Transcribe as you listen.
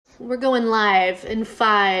We're going live in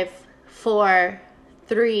 5, 4,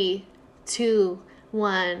 3, 2,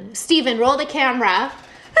 1. Steven, roll the camera.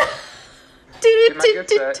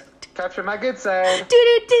 Capture my good side.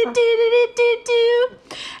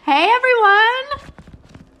 Hey, everyone.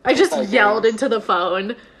 I just yelled into the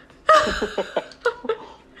phone.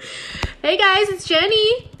 Hey, guys, it's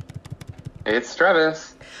Jenny. It's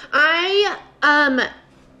Travis.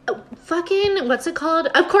 What's it called?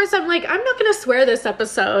 Of course, I'm not going to swear this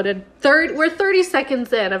episode. And we're 30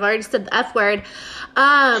 seconds in. I've already said the F word.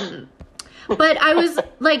 But I was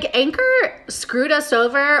Anchor screwed us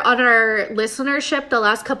over on our listenership the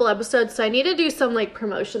last couple episodes. So I need to do some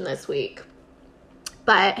promotion this week.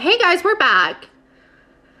 But hey, guys, we're back.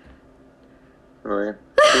 We're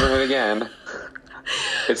doing it again.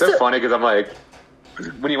 It's so funny because I'm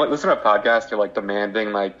when you listen to a podcast, you're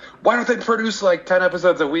demanding why don't they produce 10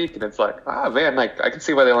 episodes a week? And it's man, I can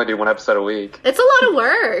see why they only do one episode a week. It's a lot of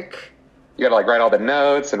work. You gotta write all the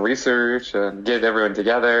notes and research and get everyone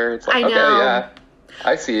together. It's I know.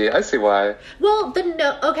 Okay, yeah, I see why. Well,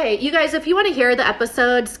 okay, you guys, if you want to hear the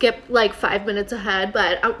episode, skip 5 minutes ahead.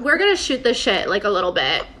 But we're gonna shoot the shit a little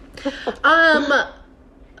bit.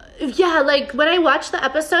 Yeah, when I watch the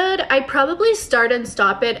episode, I probably start and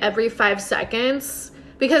stop it every 5 seconds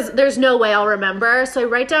because there's no way I'll remember. So I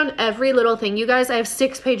write down every little thing. You guys, I have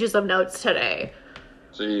 6 pages of notes today.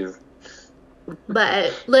 Jeez.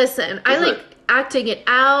 But listen, I like acting it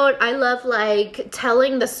out. I love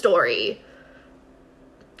telling the story.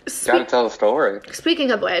 Gotta tell the story.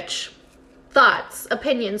 Speaking of which, thoughts,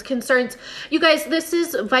 opinions, concerns. You guys, this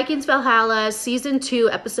is Vikings Valhalla, Season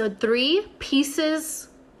 2, Episode 3, Pieces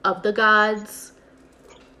of the Gods.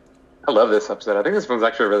 I love this episode. I think this one's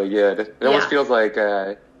actually really good. It almost feels like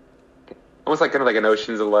an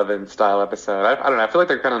Ocean's 11 style episode. I don't know. I feel like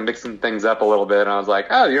they're kind of mixing things up a little bit. And I was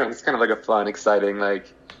it's kind of a fun, exciting,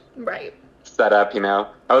 right setup, I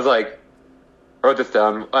was I wrote this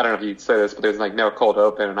down. I don't know if you'd say this, but there's no cold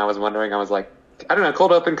open. And I was wondering, I don't know,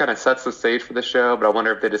 cold open kind of sets the stage for the show, but I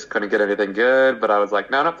wonder if they just couldn't get anything good. But I was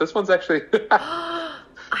no, this one's actually a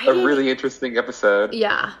really interesting episode.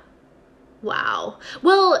 Yeah. Wow.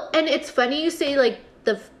 Well, and it's funny you say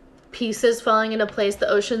the pieces falling into place, the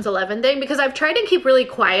Ocean's 11 thing, because I've tried to keep really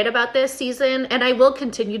quiet about this season, and I will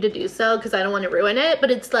continue to do so because I don't want to ruin it, but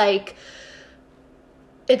it's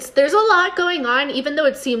there's a lot going on, even though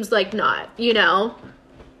it seems not, Yeah.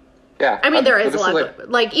 I mean, there is a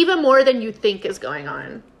lot, even more than you think is going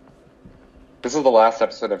on. This is the last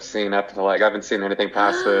episode I've seen up to I haven't seen anything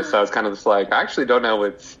past this, so I was kind of just I actually don't know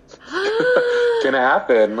what's gonna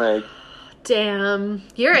happen, Damn,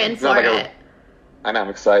 you're in for it. I know, I'm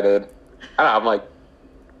excited. I don't know,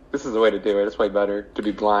 this is the way to do it. It's way better to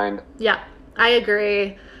be blind. Yeah, I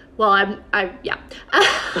agree. Well, yeah.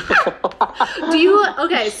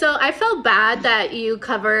 Okay, so I felt bad that you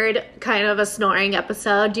covered kind of a snoring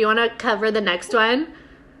episode. Do you want to cover the next one?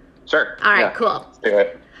 Sure. All right, cool. Let's do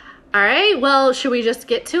it. All right, well, should we just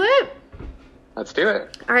get to it? Let's do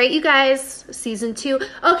it. All right, you guys, Season 2.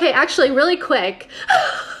 Okay, actually, really quick.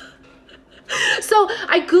 So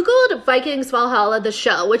I Googled Vikings Valhalla, the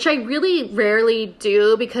show, which I really rarely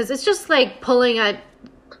do because it's just pulling a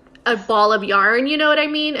ball of yarn, you know what I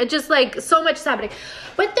mean? It just so much is happening.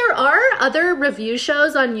 But there are other review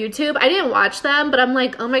shows on YouTube. I didn't watch them, but I'm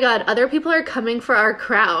oh my God, other people are coming for our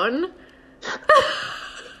crown.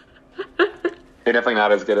 You're definitely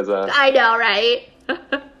not as good as us. I know, right?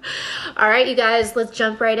 All right, you guys, let's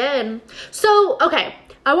jump right in. So, okay,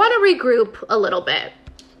 I want to regroup a little bit.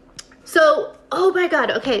 So, oh my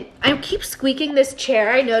God, okay, I keep squeaking this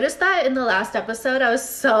chair. I noticed that in the last episode. I was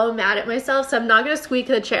so mad at myself, so I'm not going to squeak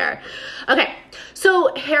the chair. Okay,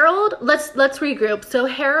 so Harold, let's regroup. So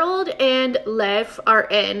Harold and Lev are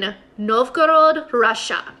in Novgorod,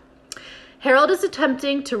 Russia. Harold is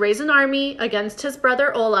attempting to raise an army against his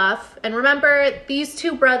brother Olaf. And remember, these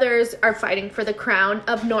two brothers are fighting for the crown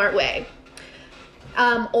of Norway.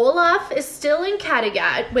 Olaf is still in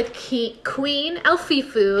Kattegat with Queen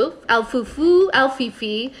Elfifi,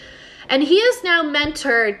 and he is now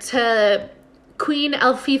mentor to Queen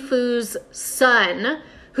Elfifu's son,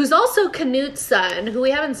 who's also Knut's son, who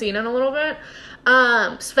we haven't seen in a little bit,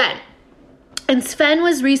 Sven. And Sven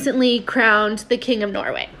was recently crowned the King of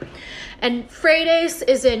Norway. And Freydis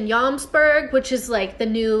is in Jomsburg, which is the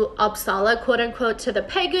new Uppsala, quote unquote, to the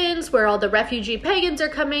pagans, where all the refugee pagans are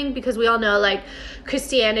coming because we all know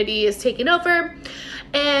Christianity is taking over.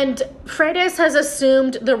 And Freydis has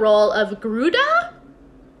assumed the role of Gruda.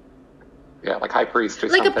 Yeah, high priest or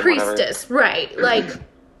something. A priestess, whatever. Right.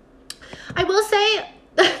 I will say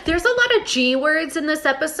there's a lot of G words in this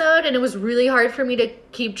episode, and it was really hard for me to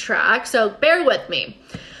keep track, so bear with me.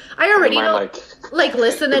 I already learn, know, like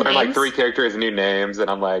listen to learn like names. 3 characters, new names, and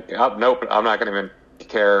I'm like, oh, nope, I'm not gonna even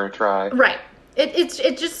care or try. Right.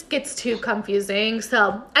 It just gets too confusing.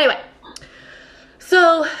 So anyway,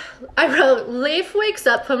 so I wrote Leif wakes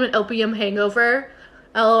up from an opium hangover.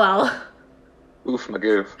 LOL. Oof, my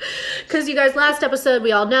goof. Because you guys, last episode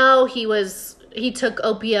we all know he took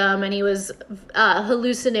opium and he was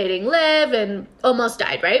hallucinating Liv and almost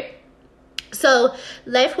died, right? So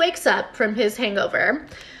Leif wakes up from his hangover,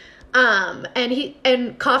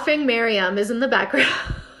 and coughing Miriam is in the background.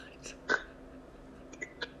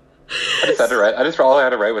 I just had to write. All I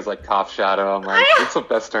had to write was like cough shadow. I'm like, it's the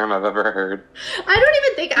best term I've ever heard. I don't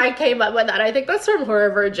even think I came up with that. I think that's from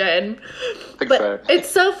Horror Virgin. But so. It's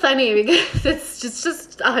so funny because it's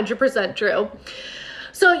just 100% true.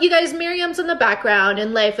 So you guys, Miriam's in the background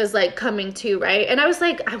and Leif is like coming to, right? And I was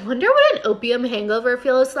like, I wonder what an opium hangover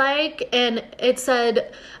feels like. And it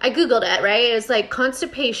said, I Googled it, right? It's like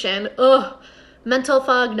constipation, mental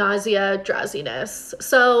fog, nausea, drowsiness.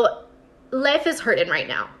 So Leif is hurting right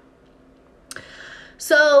now.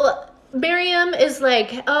 So Miriam is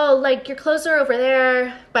like, oh, like your clothes are over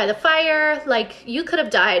there by the fire. Like you could have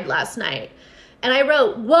died last night. And I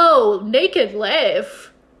wrote, whoa, naked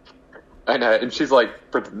Leif. I know, and she's like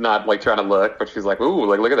not like trying to look, but she's like, ooh,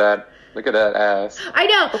 like look at that ass. I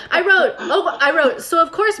know. I wrote. So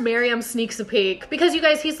of course Miriam sneaks a peek because you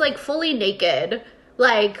guys, he's like fully naked.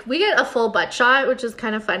 Like we get a full butt shot, which is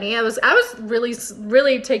kind of funny. I was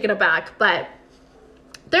really taken aback, but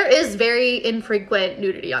there is very infrequent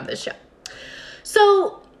nudity on this show.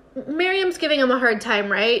 So Miriam's giving him a hard time,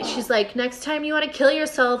 right? She's like, next time you want to kill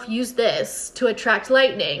yourself, use this to attract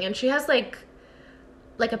lightning. And she has like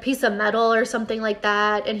a piece of metal or something like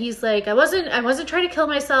that. And he's like, I wasn't trying to kill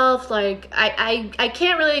myself. Like, I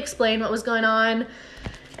can't really explain what was going on.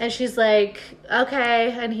 And she's like,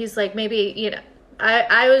 okay. And he's like, maybe, you know,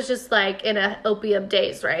 I was just like in a opium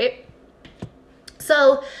daze, right?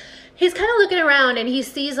 So he's kind of looking around and he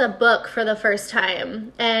sees a book for the first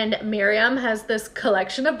time. And Miriam has this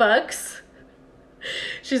collection of books.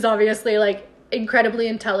 She's obviously like incredibly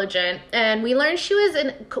intelligent. And we learned she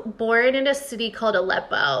was born in a city called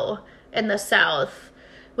Aleppo in the south,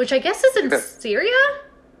 which I guess is in Syria?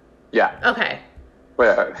 Yeah. Okay.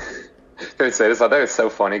 Wait, can I say this? I thought it was so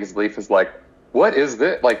funny because Leif is like, what is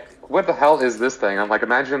this? Like, what the hell is this thing? I'm like,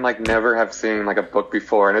 imagine like never have seen like a book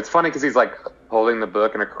before. And it's funny because he's like holding the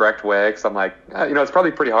book in a correct way. Because I'm like, you know, it's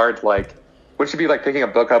probably pretty hard to like, would she be like picking a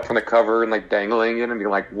book up from the cover and like dangling it and being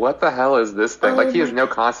like, what the hell is this thing? Like he has no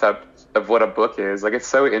concept of what a book is. Like it's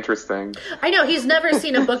so interesting. I know, he's never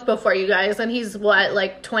seen a book before, you guys. And he's what,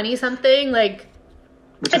 like 20 something? Like,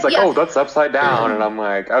 But she's like, oh, that's upside down. And I'm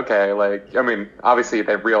like, okay, like, I mean, obviously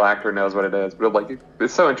the real actor knows what it is, but like,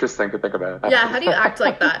 it's so interesting to think about. Yeah, how do you act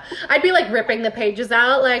like that? I'd be like ripping the pages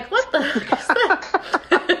out, like, what the heck is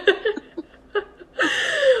that?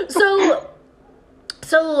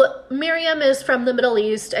 So Miriam is from the Middle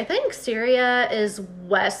East. I think Syria is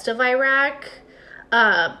west of Iraq.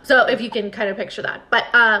 So if you can kind of picture that. But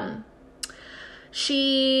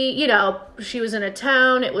she, you know, she was in a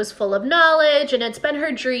town, it was full of knowledge, and it's been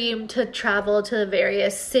her dream to travel to the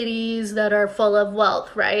various cities that are full of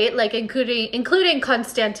wealth, right? Like including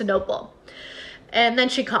Constantinople. And then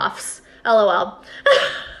she coughs. LOL.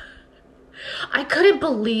 I couldn't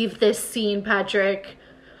believe this scene, Patrick.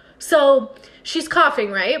 So she's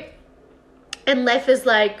coughing, right? And Leif is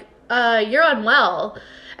like, you're unwell.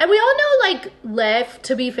 And we all know, like, Leif,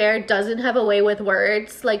 to be fair, doesn't have a way with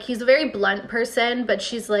words. Like, he's a very blunt person, but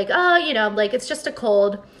she's like, oh, you know, like, it's just a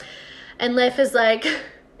cold. And Leif is like,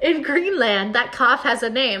 in Greenland, that cough has a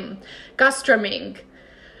name. Gostraming.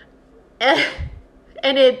 And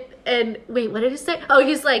wait, what did he say? Oh,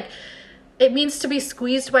 he's like, it means to be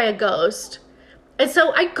squeezed by a ghost. And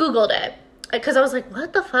so I Googled it, because I was like,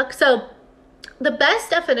 what the fuck? So the best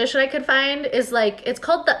definition I could find is like, it's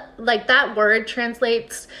called that word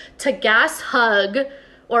translates to gas hug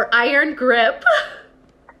or iron grip.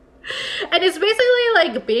 And it's basically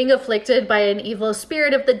like being afflicted by an evil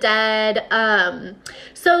spirit of the dead.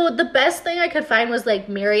 So the best thing I could find was like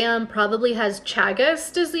Miriam probably has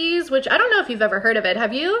Chagas disease, which I don't know if you've ever heard of it.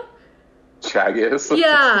 Have you? Chagas?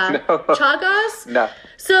 Yeah. No. Chagas? No.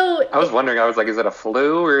 So I was wondering, I was like, is it a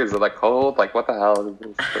flu or is it like cold? Like, what the hell is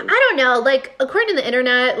this? I don't know. Like, according to the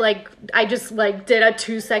internet, like, I just like did a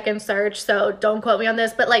 2-second search, so don't quote me on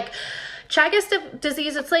this. But like, Chagas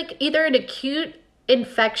disease, it's like either an acute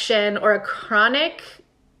infection or a chronic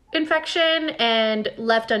infection, and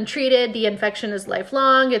left untreated, the infection is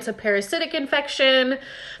lifelong. It's a parasitic infection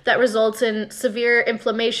that results in severe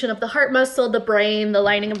inflammation of the heart muscle, the brain, the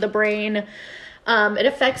lining of the brain. It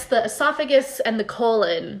affects the esophagus and the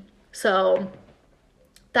colon. So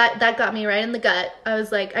that got me right in the gut. I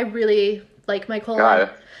was like, I really like my colon.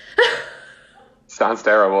 God, sounds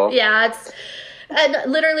terrible. Yeah,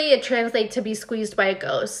 and literally it translates to be squeezed by a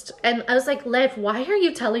ghost. And I was like, Liv, why are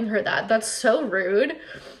you telling her that? That's so rude.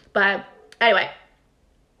 But anyway,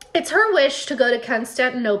 it's her wish to go to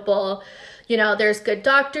Constantinople. You know, there's good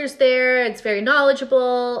doctors there. It's very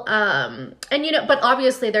knowledgeable. And, you know, but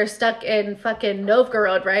obviously they're stuck in fucking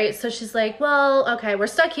Novgorod, right? So she's like, well, okay, we're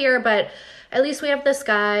stuck here, but at least we have the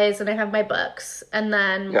skies and I have my books. And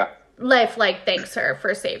then Life, like, thanks her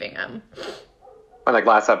for saving him. And, like,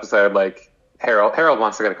 last episode, like, Harold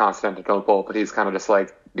wants to go to Constantinople, but he's kind of just,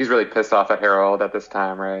 like, he's really pissed off at Harold at this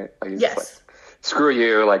time, right? Like, he's just like, screw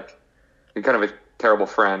you, like, you're kind of a terrible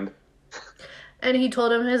friend. And he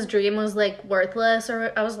told him his dream was, like, worthless,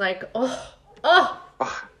 or I was like, oh.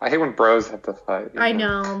 I hate when bros have to fight. I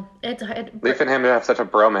know. Leaving him to have such a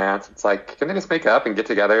bromance. It's like, can they just make up and get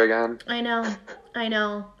together again? I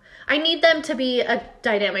know. I need them to be a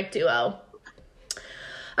dynamic duo.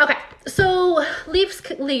 Okay, so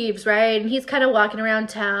leaves, right? And he's kind of walking around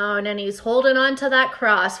town, and he's holding on to that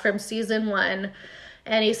cross from season 1,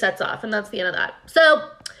 and he sets off, and that's the end of that. So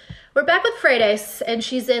we're back with Freydis, and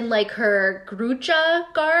she's in, like, her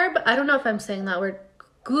Gruja garb. I don't know if I'm saying that word.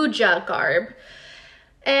 Guja garb.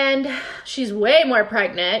 And she's way more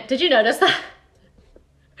pregnant. Did you notice that?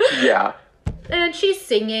 Yeah. And she's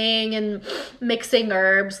singing and mixing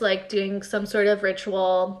herbs, like doing some sort of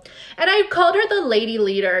ritual. And I called her the lady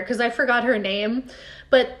leader because I forgot her name.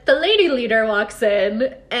 But the lady leader walks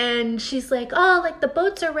in and she's like, oh, like the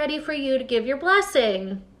boats are ready for you to give your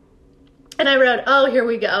blessing. And I wrote, oh, here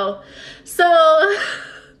we go. So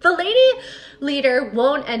the lady leader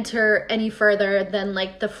won't enter any further than,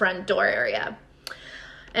 like, the front door area.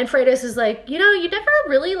 And Freydis is like, you know, you never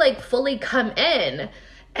really, like, fully come in.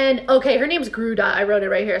 And, okay, her name's Gruda. I wrote it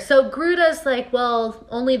right here. So Gruda's like, well,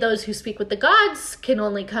 only those who speak with the gods can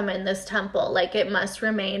only come in this temple. Like, it must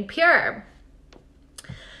remain pure.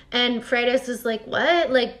 And Freydis is like,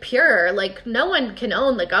 what? Like, pure? Like, no one can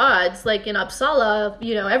own the gods. Like, in Uppsala,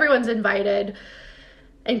 you know, everyone's invited.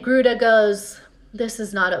 And Gruda goes, this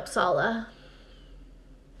is not Uppsala.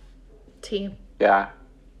 T. Yeah.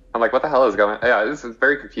 I'm like, what the hell is going on? Yeah, this is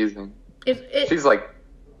very confusing. She's like...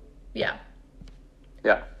 Yeah.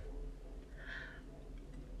 Yeah.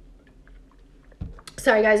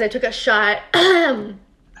 Sorry, guys, I took a shot.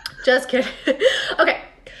 Just kidding. Okay,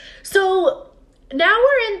 so now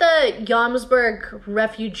we're in the Jomsburg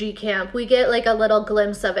refugee camp. We get, like, a little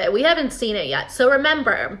glimpse of it. We haven't seen it yet. So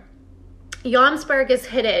remember, Jomsburg is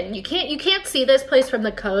hidden. You can't see this place from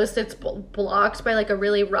the coast. It's blocked by, like, a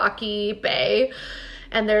really rocky bay.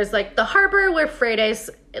 And there's, like, the harbor where Freydis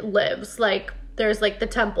lives. Like, there's, like, the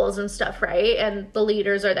temples and stuff, right? And the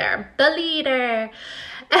leaders are there. The leader.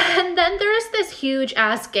 And then there's this huge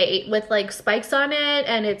ass gate with, like, spikes on it.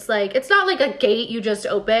 And it's, like, it's not like a gate you just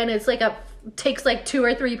open. It's, like, takes, like, 2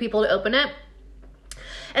 or 3 people to open it.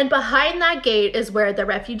 And behind that gate is where the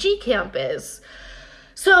refugee camp is.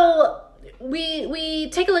 So we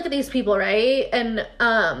take a look at these people, right? And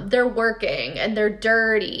they're working and they're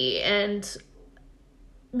dirty. And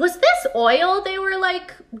was this oil they were,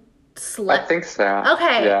 like, I think so.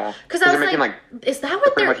 Okay. Yeah. Because I was making, like, is that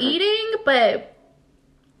what they're eating? But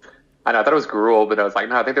I know, I thought it was gruel, but I was like,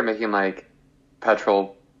 no, I think they're making, like,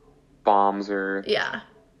 petrol bombs or... Yeah,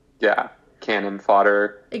 cannon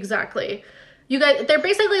fodder. Exactly. You guys, they're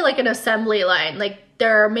basically like an assembly line. Like,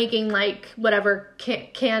 they're making, like, whatever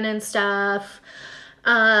cannon stuff.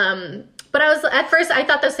 But at first I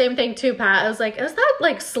thought the same thing too, Pat. I was like, is that,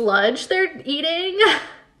 like, sludge they're eating?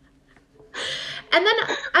 And then,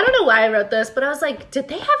 I don't know why I wrote this, but I was like, did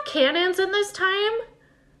they have cannons in this time?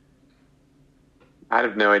 I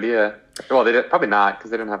have no idea. Well, they did, probably not,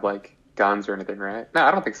 because they didn't have, like, guns or anything, right? No,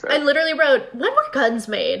 I don't think so. I literally wrote, when were guns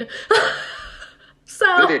made?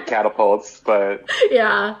 They did catapults, but...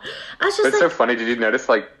 Yeah. I was just it's so funny. Did you notice,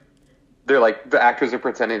 like, they're, like, the actors are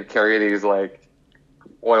pretending to carry these, like,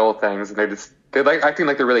 oil things, and they're like acting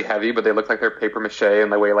like they're really heavy, but they look like they're paper mache and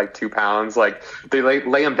they weigh like 2 pounds. Like, they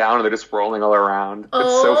lay them down and they're just rolling all around.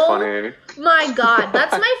 It's so funny. My God,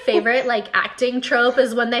 that's my favorite, like, acting trope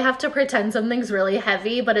is when they have to pretend something's really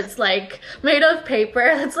heavy, but it's, like, made of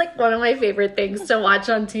paper. That's, like, one of my favorite things to watch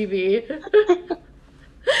on TV.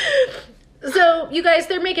 So, you guys,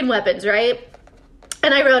 they're making weapons, right?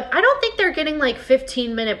 And I wrote, I don't think they're getting, like,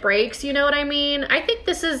 15-minute breaks, you know what I mean? I think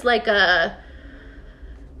this is, like, a...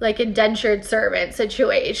 like, indentured servant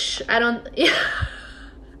situation.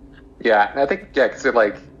 Yeah, I think, because they're,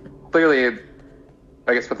 like, clearly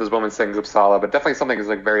I guess with this woman saying Uppsala, but definitely something is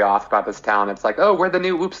like very off about this town. It's like, oh, we're the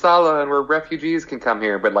new Uppsala and where refugees can come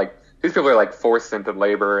here. But like these people are like forced into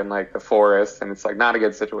labor in like the forest, and it's like not a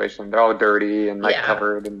good situation. They're all dirty and like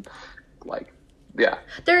covered and like, yeah.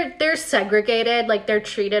 They're segregated, like they're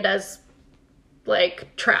treated as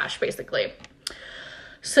like trash basically.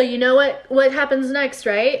 So you know what happens next,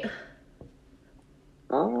 right?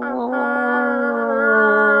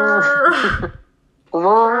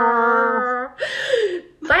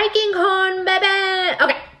 Viking horn, baby.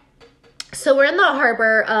 Okay. So we're in the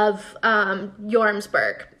harbor of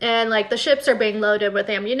Jormsburg, and like the ships are being loaded with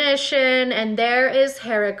ammunition, and there is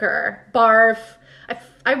Herriker. Barf.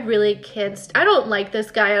 I really can't. I don't like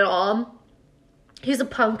this guy at all. He's a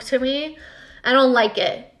punk to me. I don't like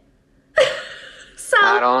it. So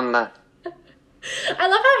I don't know. I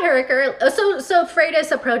love how Herriker. So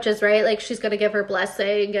Freydis approaches, right? Like she's gonna give her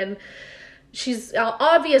blessing, and she's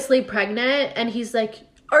obviously pregnant, and he's like,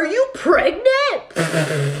 "Are you pregnant?"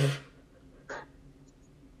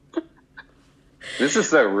 This is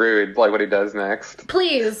so rude, like what he does next.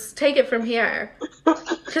 Please take it from here,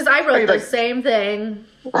 because I wrote the same thing.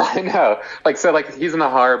 I know. Like, so like he's in the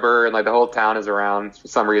harbor and like the whole town is around for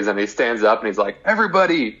some reason. He stands up and he's like,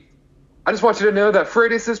 "Everybody, I just want you to know that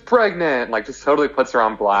Freydis is pregnant." Like just totally puts her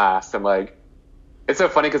on blast. And like, it's so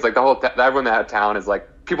funny because like the whole, everyone in that town is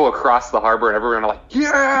like people across the harbor and everyone are like,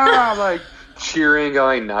 "Yeah," like cheering,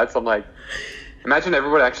 going nuts. I'm like, imagine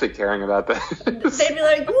everyone actually caring about this. They'd be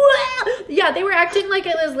like, "Wow!" Yeah, they were acting like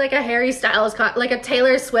it was like a Harry Styles like a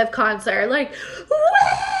Taylor Swift concert, like, "Woo!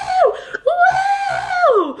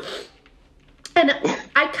 Woo!" And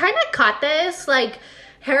I kind of caught this. Like,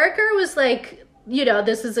 Herriker was like, you know,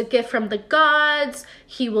 this is a gift from the gods.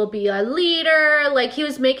 He will be a leader. Like, he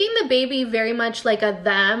was making the baby very much like a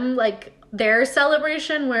them, like their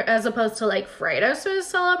celebration, where as opposed to like Freydis'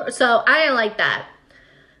 celebration. So I didn't like that.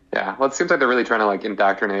 Yeah, well, it seems like they're really trying to like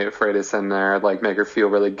indoctrinate Freydis in there, like make her feel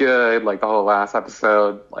really good, like the whole last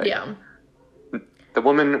episode. Like, yeah. The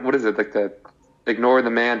woman, what is it, like the ignore the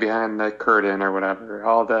man behind the curtain or whatever,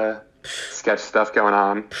 all the sketch stuff going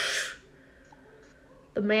on.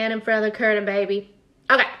 The man in front of the curtain, baby.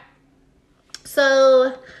 Okay.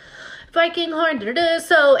 So Viking horn.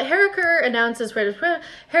 So Herriker announces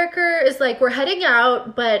Herriker is like, "We're heading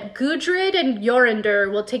out, but Gudrid and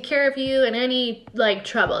Jorander will take care of you and any like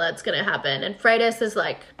trouble that's gonna happen." And Freydis is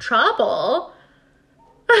like, "Trouble?"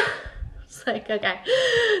 It's like, okay.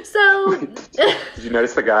 So Did you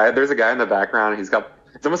notice the guy? There's a guy in the background.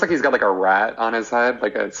 It's almost like he's got like a rat on his head,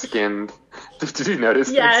 like a skinned. Did you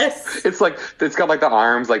notice? Yes. It's like it's got like the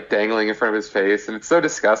arms like dangling in front of his face, and it's so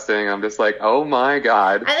disgusting. I'm just like, oh my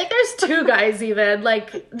god. I think there's two guys even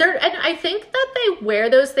like and I think that they wear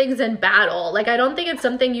those things in battle. Like I don't think it's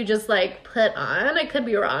something you just like put on. I could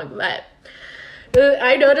be wrong, but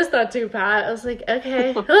I noticed that too, Pat. I was like,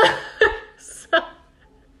 okay.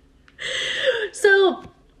 So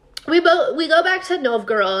we go back to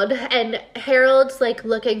Novgorod, and Harold's like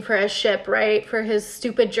looking for a ship, right, for his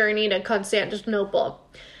stupid journey to Constantinople.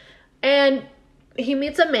 And he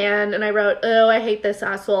meets a man, and I wrote, "Oh, I hate this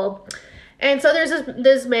asshole." And so there's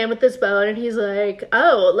this man with this boat, and he's like,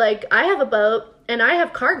 "Oh, like I have a boat and I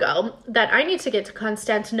have cargo that I need to get to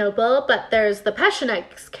Constantinople, but there's the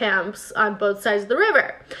Pechenegs camps on both sides of the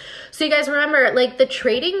river." So you guys remember, like the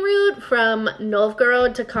trading route from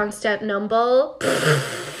Novgorod to Constantinople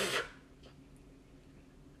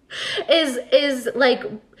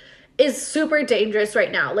is super dangerous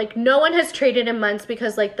right now. Like no one has traded in months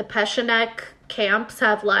because like the Pecheneg camps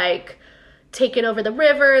have like taken over the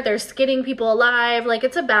river. They're skinning people alive. Like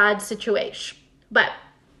it's a bad situation. But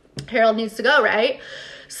Harold needs to go, right?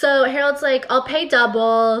 So Harold's like, "I'll pay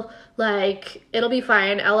double. Like it'll be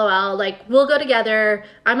fine. LOL. Like we'll go together.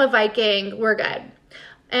 I'm a Viking. We're good."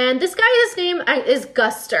 And this guy, his name is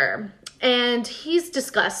Guster, and he's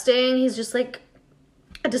disgusting. He's just like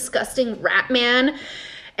a disgusting rat man,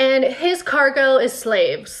 and his cargo is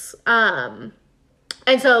slaves.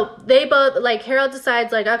 And so they both, like, Harold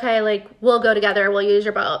decides, like, okay, like, we'll go together, we'll use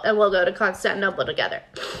your boat, and we'll go to Constantinople together.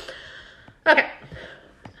 Okay.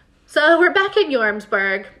 So we're back in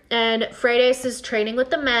Jormsburg, and Freydis is training with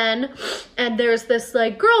the men, and there's this,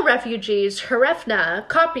 like, girl refugees, Hrefna,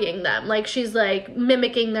 copying them. Like, she's, like,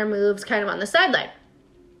 mimicking their moves kind of on the sideline.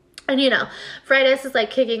 And, you know, Freydis is, like,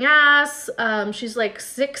 kicking ass. She's, like,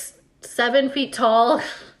 6'7" feet tall.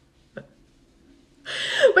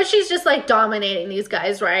 But she's just, like, dominating these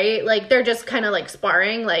guys, right? Like, they're just kind of, like,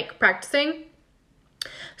 sparring, like, practicing.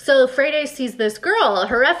 So Freydis sees this girl,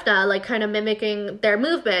 Hrefna, like, kind of mimicking their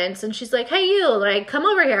movements. And she's like, "Hey, you, like, come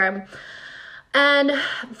over here." And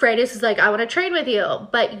Freydis is like, "I want to train with you."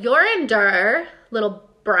 But Jorander, little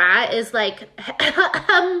brat is like,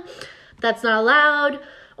 that's not allowed.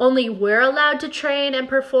 Only we're allowed to train and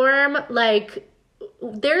perform. Like,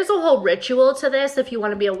 there's a whole ritual to this if you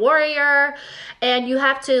want to be a warrior, and you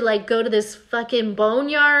have to like go to this fucking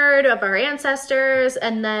boneyard of our ancestors,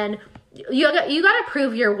 and then you got to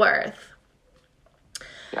prove your worth.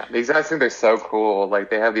 Yeah, these guys think they're so cool. Like,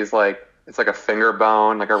 they have these, like, it's like a finger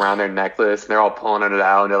bone, like, around their necklace, and they're all pulling it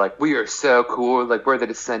out, and they're like, we are so cool. Like, we're the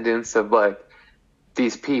descendants of, like,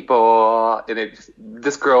 these people. And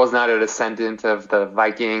this girl is not a descendant of the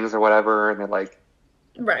Vikings or whatever. And they're like,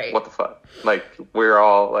 right. What the fuck? Like, we're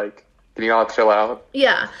all, like, can you all chill out?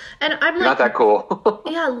 Yeah. And I'm like, not that cool.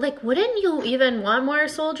 Yeah, like, wouldn't you even want more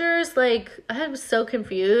soldiers? Like, I was so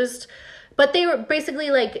confused. But they were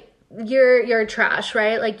basically like, you're trash,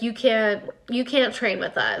 right? Like, you can't train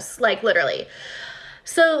with us, like, literally.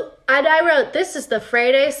 So I wrote, this is the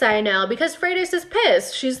Freydis I know, because Freydis is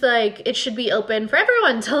pissed. She's like, it should be open for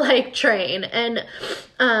everyone to like train. And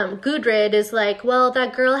Gudrid is like, well,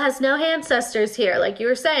 that girl has no ancestors here, like you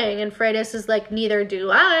were saying. And Freydis is like, neither do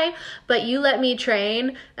I, but you let me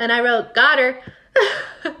train. And I wrote, got her.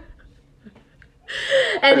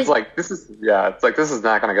 And it's like, this is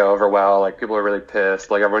not going to go over well. Like, people are really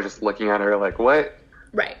pissed. Like, everyone's just looking at her like, what?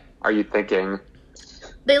 Right. Are you thinking?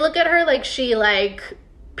 They look at her like she, like,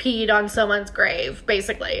 peed on someone's grave,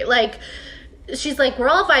 basically. Like, she's like, we're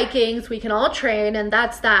all Vikings, we can all train, and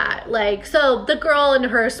that's that. Like, so the girl and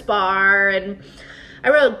her spar, and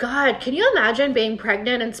I wrote, God, can you imagine being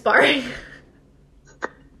pregnant and sparring?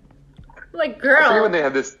 Like, girl. I forget when they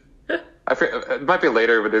have this... it might be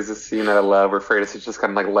later, but there's this scene that I love where Freydis is just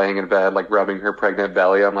kind of like laying in bed, like rubbing her pregnant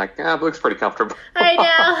belly. I'm like, yeah, it looks pretty comfortable. I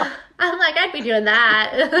know. I'm like, I'd be doing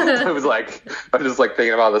that. I was just like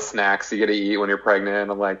thinking about the snacks you get to eat when you're pregnant.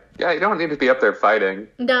 I'm like, yeah, you don't need to be up there fighting.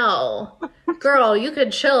 No. Girl, you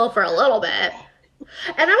could chill for a little bit.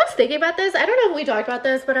 And I was thinking about this. I don't know if we talked about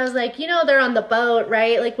this, but I was like, you know, they're on the boat,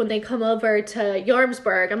 right? Like when they come over to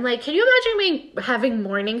Jormsburg. I'm like, can you imagine having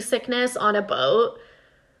morning sickness on a boat?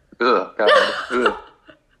 Ugh, God. Ugh.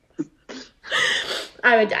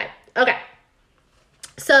 I would die. Okay.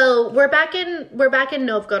 So we're back in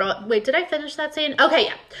Novgorod. Wait, did I finish that scene? Okay,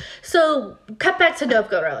 yeah. So cut back to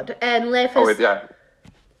Novgorod, and Leif is... Oh, wait, yeah.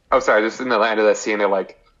 Oh, sorry. Just in the end of that scene, they're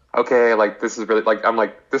like, okay, like, this is really, like, I'm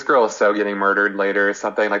like, this girl is so getting murdered later or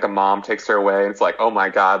something. Like, the mom takes her away, and it's like, oh my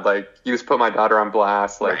God, like, you just put my daughter on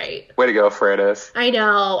blast. Like, right. Way to go, Freydis. I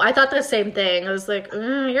know. I thought the same thing. I was like,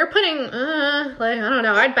 you're putting, like, I don't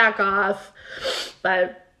know. I'd back off.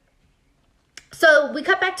 But... So we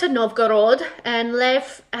cut back to Novgorod, and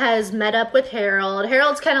Leif has met up with Harold.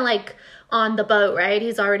 Harold's kind of like on the boat, right?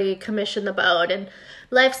 He's already commissioned the boat, and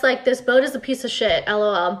Leif's like, this boat is a piece of shit,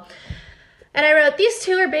 lol. And I wrote, these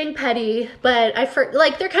two are being petty, but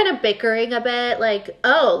like, they're kind of bickering a bit, like,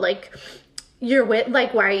 oh, like, you're with,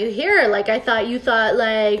 like, why are you here? Like, you thought,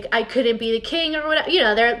 like, I couldn't be the king or whatever, you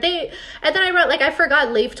know, and then I wrote, like, I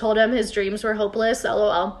forgot Leif told him his dreams were hopeless,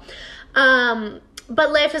 lol.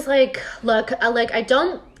 But Leif is like, look, actually,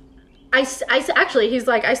 he's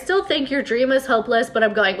like, I still think your dream is hopeless, but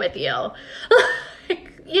I'm going with you.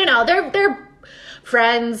 Like, you know, they're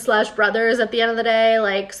friends / brothers at the end of the day.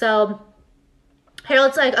 Like, so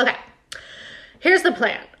Harold's like, okay, here's the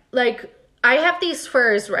plan. Like, I have these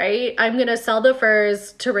furs, right? I'm going to sell the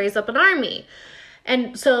furs to raise up an army.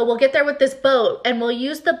 And so we'll get there with this boat, and we'll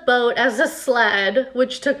use the boat as a sled,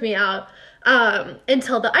 which took me out.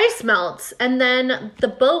 Until the ice melts, and then the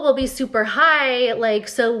boat will be super high, like,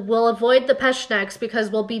 so we'll avoid the Peschneks because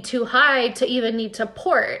we'll be too high to even need to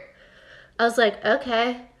port. I was like,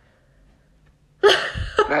 okay.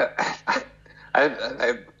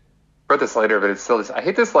 I wrote this later, but it's still just, I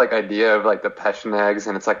hate this, like, idea of, like, the Peschnegs,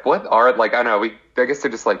 and it's like, what are, like, I don't know, I guess they're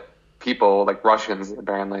just, like, people, like Russians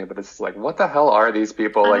apparently, but it's like, what the hell are these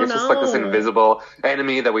people? Like, it's just like this invisible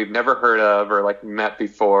enemy that we've never heard of or like met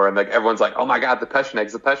before, and like everyone's like, oh my God, the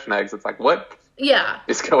Peschnegs. It's like, what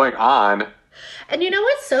is going on? And you know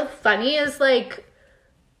what's so funny is, like,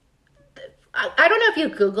 I don't know if you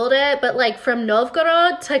Googled it, but like from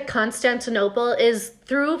Novgorod to Constantinople is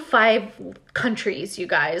through 5 countries, you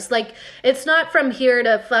guys. Like, it's not from here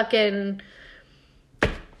to fucking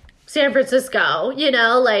San Francisco, you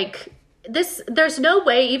know, like, there's no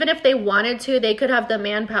way, even if they wanted to, they could have the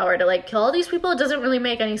manpower to, like, kill all these people. It doesn't really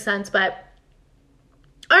make any sense, but,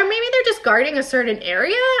 or maybe they're just guarding a certain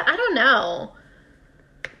area? I don't know.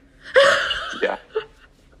 Yeah.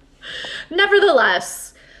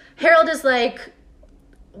 Nevertheless, Harold is like,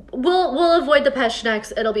 we'll avoid the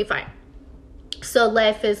Peschneks, it'll be fine. So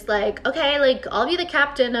Leif is like, okay, like, I'll be the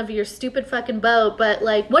captain of your stupid fucking boat, but,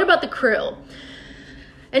 like, what about the crew?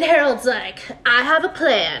 And Harold's like, I have a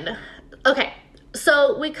plan. Okay,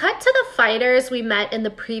 so we cut to the fighters we met in the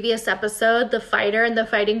previous episode, the fighter and the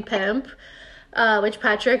fighting pimp, which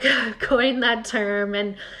Patrick coined that term.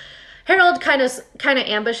 And Harold kind of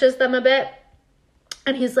ambushes them a bit.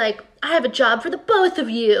 And he's like, I have a job for the both of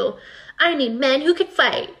you. I need men who can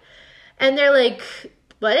fight. And they're like,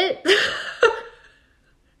 what?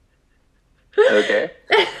 Okay.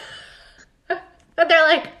 And they're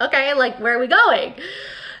like, okay, like, where are we going?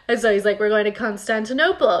 And so he's like, we're going to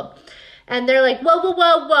Constantinople. And they're like, whoa, whoa,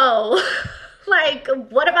 whoa, whoa. Like,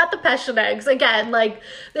 what about the Pechenegs? Again, like,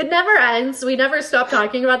 it never ends. We never stop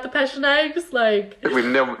talking about the Pechenegs. Like, we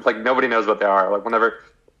know, like, nobody knows what they are. Like, whenever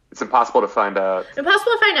it's impossible to find out.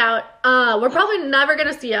 Impossible to find out. We're probably never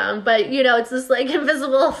gonna see them, but you know, it's this like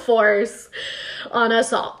invisible force on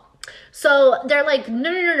us all. So they're like,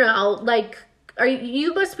 no. Like,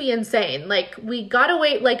 you must be insane. Like, we got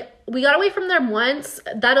away from them once.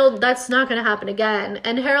 That's not gonna happen again.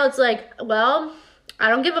 And Harold's like, well, I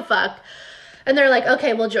don't give a fuck. And they're like,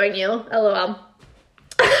 okay, we'll join you. LOL.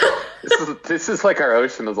 This is like our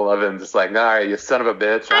Ocean's 11, just like, all right, you son of a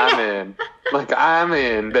bitch, I'm in. Like, I'm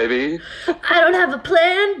in, baby. I don't have a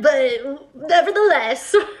plan, but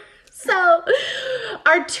nevertheless. So,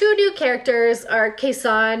 our two new characters are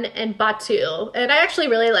Kason and Batu, and I actually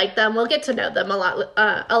really like them. We'll get to know them a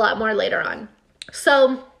lot more later on.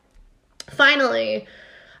 So, finally,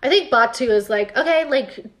 I think Batu is like, okay,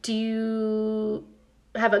 like, do you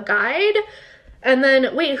have a guide? And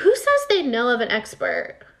then, wait, who says they know of an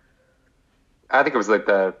expert? I think it was like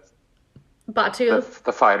Batu?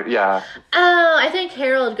 The fighter, yeah. Oh, I think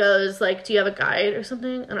Harold goes, like, do you have a guide or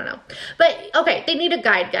something? I don't know. But, okay, they need a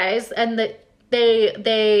guide, guys. And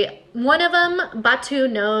one of them, Batu,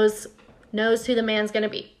 knows who the man's gonna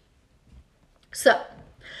be. So,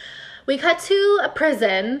 we cut to a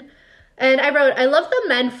prison, and I wrote, I love the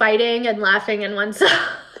men fighting and laughing in one cell.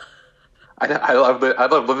 I love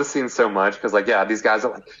the scene so much because, like, yeah, these guys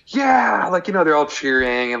are like, yeah, like, you know, they're all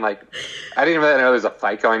cheering and, like, I didn't really know there's a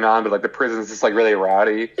fight going on, but, like, the prison's just, like, really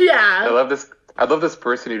rowdy. Yeah. I love this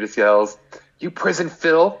person who just yells, you prison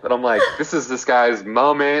Phil, and I'm like, this is this guy's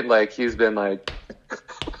moment. Like, he's been like,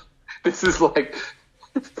 this is like,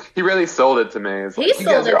 he really sold it to me. It's like, you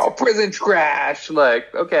guys are all prison trash. Like,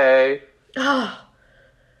 okay.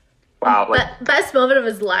 Wow, like, best moment of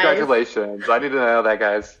his life. Congratulations. I need to know that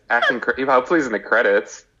guy's acting, hopefully he's in the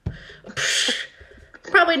credits.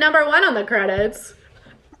 Probably number 1 on the credits.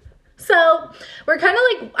 So, we're kind of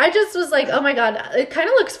like, I just was like, oh my god, it kind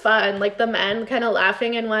of looks fun. Like, the men kind of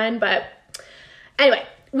laughing in one, but anyway,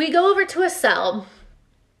 we go over to a cell,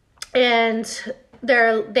 and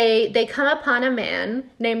they come upon a man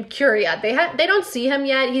named Curia. They don't see him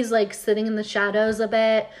yet. He's, like, sitting in the shadows a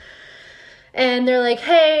bit. And they're like,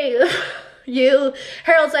 hey,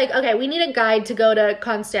 Harold's like, okay, we need a guide to go to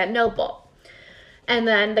Constantinople. And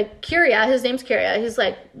then his name's Curia, he's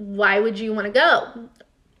like, why would you want to go?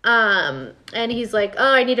 And he's like,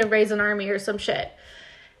 oh, I need to raise an army or some shit.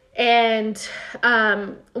 And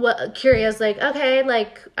Curia's like, okay,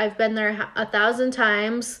 like, I've been there 1,000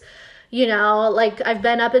 times, you know, like, I've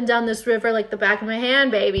been up and down this river like the back of my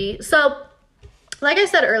hand, baby. So, like I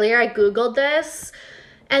said earlier, I Googled this.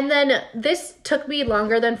 And then this took me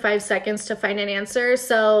longer than 5 seconds to find an answer.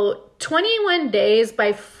 So 21 days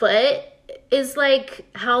by foot is like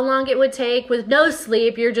how long it would take with no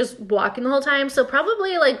sleep. You're just walking the whole time. So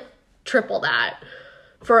probably like triple that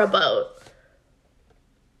for a boat.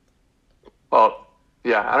 Well,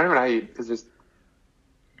 yeah, I don't even know how because do you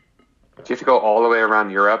have to go all the way around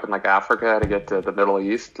Europe and like Africa to get to the Middle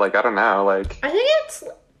East? Like, I don't know. Like, I think it's...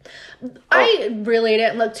 I really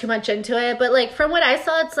didn't look too much into it, but like from what I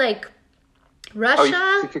saw, it's like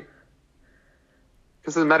Russia. Because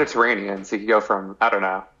it's the Mediterranean, so you could go from, I don't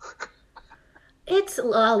know. It's a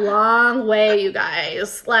long way, you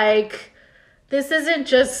guys. Like, this isn't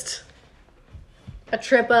just a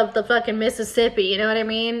trip up the fucking Mississippi, you know what I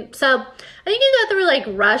mean? So I think you go through like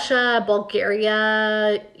Russia,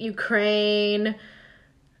 Bulgaria, Ukraine,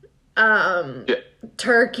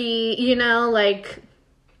 Turkey, you know, like...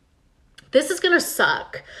 This is gonna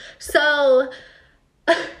suck. So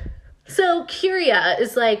Curia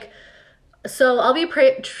is like, so I'll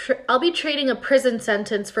be trading a prison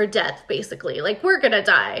sentence for death, basically. Like, we're gonna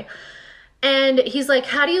die. And he's like,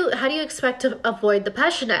 how do you expect to avoid the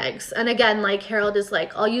Pechenegs? And again, like, Harold is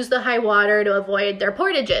like, I'll use the high water to avoid their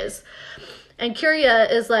portages. And Curia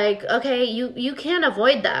is like, okay, you can't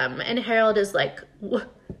avoid them. And Harold is like,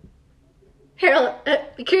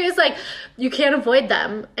 Curia's like, you can't avoid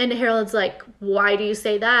them. And Harold's like, why do you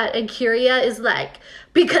say that? And Curia is like,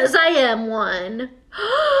 because I am one.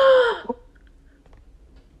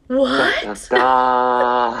 What?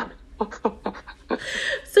 Da.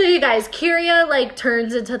 So you guys, Kyria like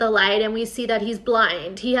turns into the light and we see that he's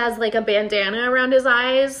blind. He has like a bandana around his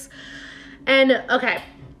eyes. And okay,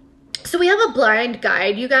 so we have a blind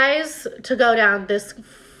guide, you guys, to go down this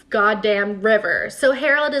goddamn river. So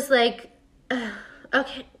Harold is like,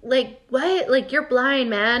 okay, like what? Like you're blind,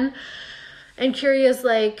 man. And Kyria's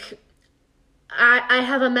like, I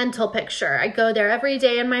have a mental picture. I go there every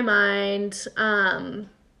day in my mind.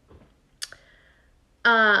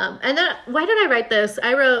 And then, why did I write this?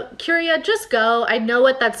 I wrote, Kyria, just go. I know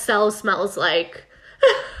what that cell smells like.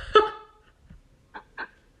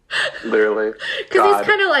 Literally. Because he's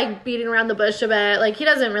kind of like beating around the bush a bit. Like, he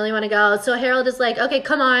doesn't really want to go. So Harold is like, okay,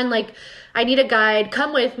 come on. Like, I need a guide.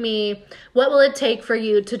 Come with me. What will it take for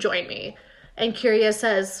you to join me? And Kyria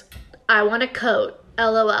says, I want a coat.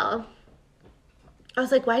 LOL. I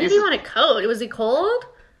was like, why did he want a coat? Was he cold?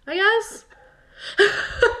 I guess.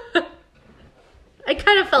 I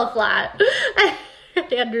kind of fell flat. I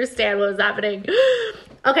didn't understand what was happening.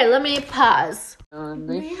 Okay, let me pause.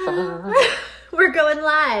 We're going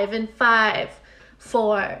live in 5,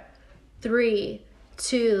 4, 3,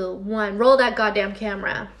 2, 1. Roll that goddamn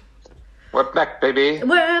camera. We're back, baby.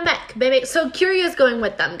 We're back, baby. So Kyria's going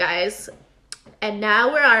with them, guys. And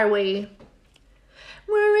now where are we?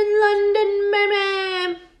 We're in London,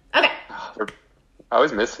 baby. Okay. I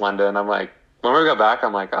always miss London. I'm like, when we go back,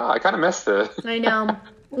 I'm like, oh, I kind of missed it. I know.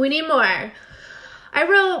 We need more. I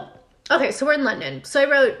wrote, okay, so we're in London. So I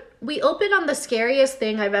wrote, we open on the scariest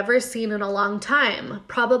thing I've ever seen in a long time,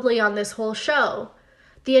 probably on this whole show.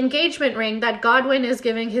 The engagement ring that Godwin is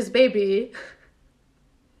giving his baby.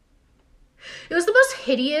 It was the most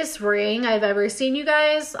hideous ring I've ever seen, you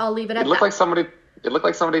guys. I'll leave it at that. It looked like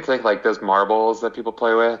somebody took like those marbles that people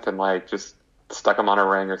play with and like just stuck them on a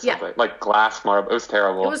ring or something. Yeah. Like glass marble. It was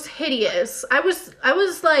terrible. It was hideous. I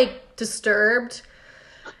was like disturbed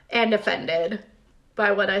and offended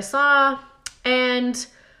by what I saw. And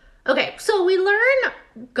okay, so we learn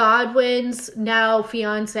Godwin's now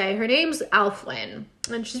fiance. Her name's Alfwyn.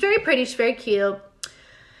 And she's very pretty. She's very cute.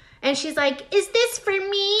 And she's like, is this for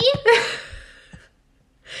me?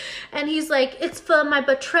 And he's like, it's for my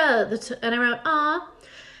betrothed. And I wrote, aw.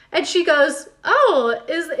 And she goes, oh,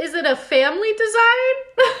 is it a family design?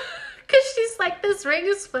 Because she's like, this ring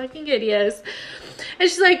is fucking hideous. And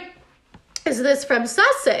she's like, is this from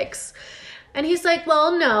Sussex? And he's like,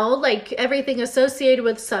 well, no, like everything associated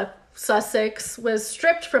with Sussex was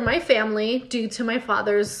stripped from my family due to my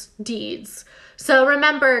father's deeds. So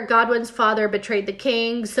remember, Godwin's father betrayed the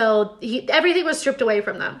king, so everything was stripped away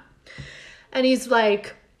from them. And he's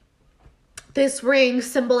like, this ring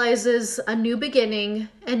symbolizes a new beginning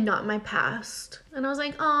and not my past. And I was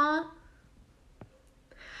like, aw.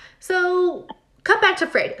 So, cut back to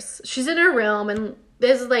Freydis. She's in her room, and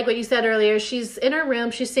this is like what you said earlier. She's in her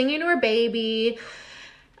room, she's singing to her baby.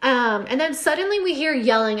 And then suddenly we hear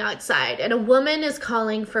yelling outside, and a woman is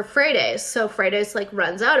calling for Freydis. So Freydis like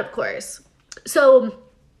runs out, of course. So,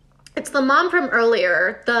 it's the mom from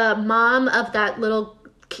earlier, the mom of that little,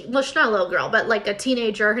 well, she's not a little girl, but like a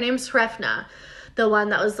teenager. Her name's Hrefna, the one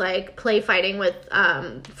that was like play fighting with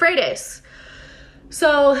Freydis.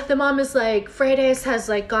 So the mom is like, Freydis has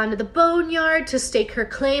like gone to the boneyard to stake her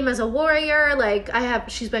claim as a warrior. Like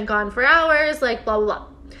she's been gone for hours, like blah, blah, blah.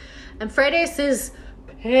 And Freydis is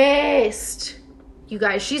pissed. You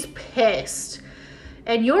guys, she's pissed.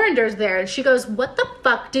 And Yorinder's there and she goes, what the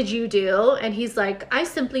fuck did you do? And he's like, I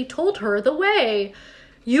simply told her the way.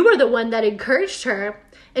 You were the one that encouraged her.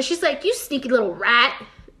 And she's like, you sneaky little rat.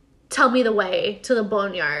 Tell me the way to the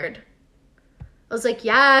boneyard. I was like,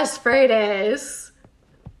 yes, Freydis.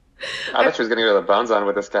 I thought she was going to go to the bone zone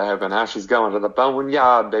with this guy, but now she's going to the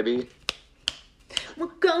boneyard, baby. We're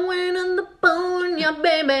going in the boneyard,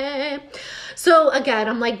 baby. So again,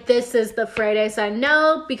 I'm like, this is the Freydis I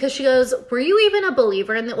know, because she goes, were you even a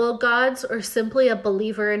believer in the old gods or simply a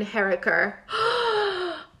believer in Herricker?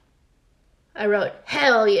 I wrote,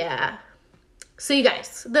 hell yeah. So you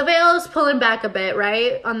guys, the veil is pulling back a bit,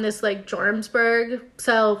 right? On this like Jormsburg.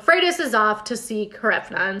 So Freydis is off to seek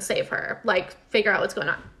Hrefna and save her. Like figure out what's going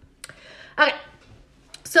on. Okay.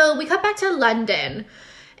 So we cut back to London.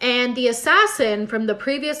 And the assassin from the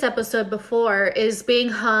previous episode before is being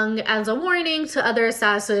hung as a warning to other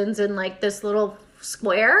assassins in like this little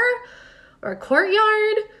square or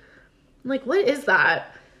courtyard. I'm like, what is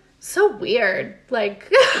that? So weird.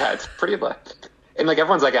 Like yeah, it's pretty like, and like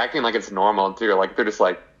everyone's like acting like it's normal too. Like they're just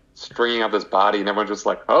like stringing up this body, and everyone's just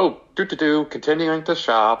like, oh, continuing to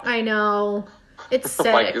shop. I know. It's sick.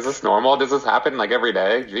 Like, is this normal? Does this happen like every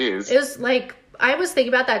day? Jeez. It was like I was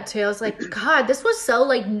thinking about that too. I was like, God, this was so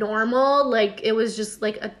like normal. Like it was just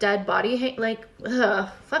like a dead body. Like, ugh,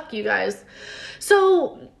 fuck you guys.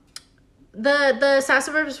 So the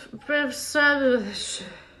assassin from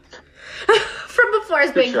before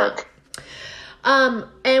is being hung.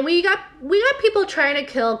 And we got people trying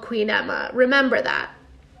to kill Queen Emma. Remember that.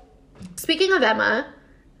 Speaking of Emma,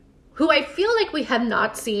 who I feel like we have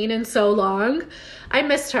not seen in so long, I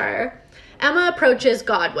missed her. Emma approaches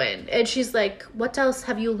Godwin, and she's like, what else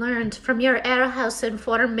have you learned from your alehouse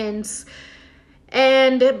informants?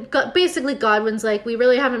 And basically Godwin's like, we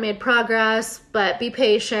really haven't made progress, but be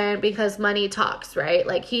patient because money talks, right?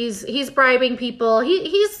 Like he's bribing people.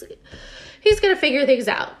 He's gonna figure things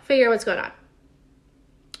out, figure what's going on.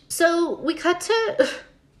 So we cut to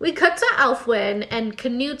Alfwin and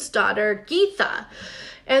Canute's daughter, Geetha.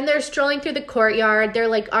 And they're strolling through the courtyard. They're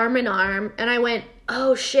like arm in arm. And I went,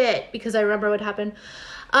 oh shit, because I remember what happened.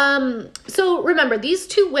 So remember, these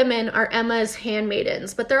two women are Emma's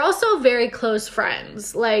handmaidens, but they're also very close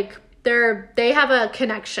friends. Like they have a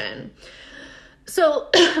connection. So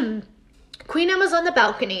Queen Emma's on the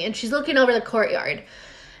balcony and she's looking over the courtyard.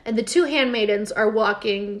 And the two handmaidens are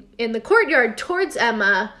walking in the courtyard towards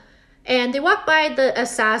Emma. And they walk by the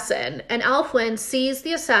assassin, and Alfwin sees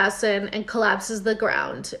the assassin and collapses the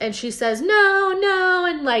ground. And she says, no,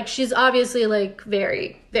 and like she's obviously like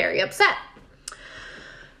very, very upset.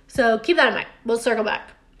 So keep that in mind. We'll circle back.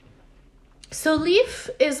 So Leif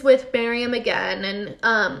is with Miriam again,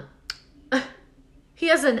 and he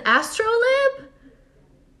has an astrolib?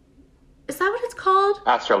 Is that what it's called?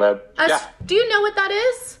 Astrolib. Yeah. Do you know what that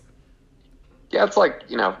is? Yeah, it's like,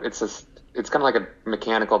 it's kind of like a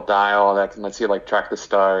mechanical dial that lets you like track the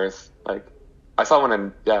stars. Like I saw one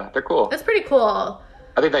and they're cool. That's pretty cool.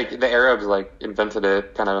 I think like the Arabs like invented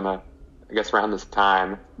it kind of I guess around this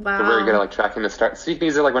time. Wow. They're very good at like tracking the stars. So you can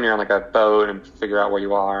use it like when you're on like a boat and figure out where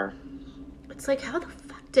you are. It's like, how the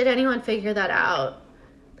fuck did anyone figure that out?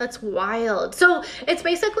 That's wild. So it's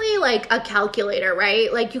basically like a calculator,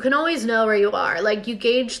 right? Like you can always know where you are. Like you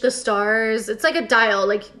gauge the stars. It's like a dial,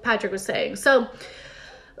 like Patrick was saying. So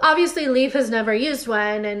obviously, Leif has never used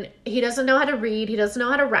one, and he doesn't know how to read, he doesn't know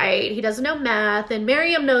how to write, he doesn't know math, and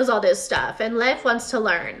Miriam knows all this stuff, and Leif wants to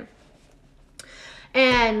learn.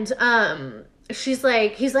 And he's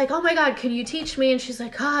like, oh my God, can you teach me? And she's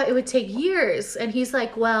like, it would take years. And he's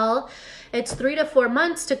like, well, it's 3 to 4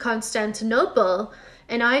 months to Constantinople,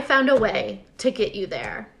 and I found a way to get you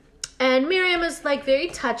there. And Miriam is like very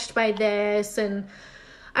touched by this, and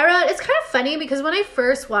I wrote, it's kind of funny because when I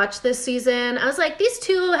first watched this season, I was like, these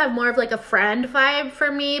two have more of like a friend vibe for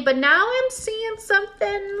me, but now I'm seeing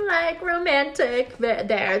something like romantic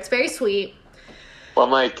there. It's very sweet.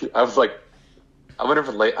 Well, I wonder if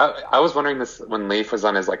Leif, I was wondering this when Leif was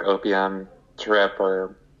on his like opium trip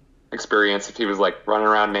or experience, if he was like running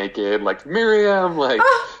around naked, like Miriam, like,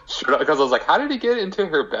 because I was like, how did he get into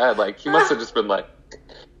her bed? Like, he must have just been like,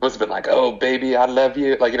 oh baby, I love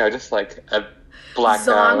you. Like, just like a blacked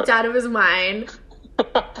zonked out of his mind.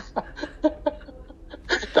 I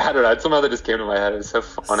don't know. Somehow that just came to my head. It was so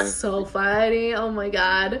funny. So funny. Oh my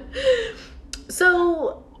God.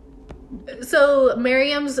 So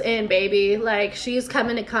Miriam's in, baby. Like, she's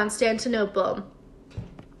coming to Constantinople.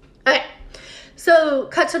 Okay. So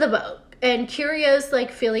cut to the boat. And Curia's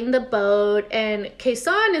like feeling the boat. And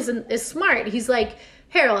Kaysan is smart. He's like,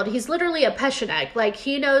 Harold, he's literally a Peshenek. Like,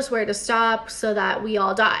 he knows where to stop so that we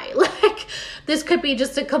all die. Like, this could be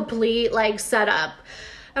just a complete, like, setup.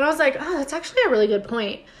 And I was like, oh, that's actually a really good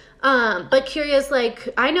point. But Curia's like,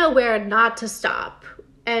 I know where not to stop.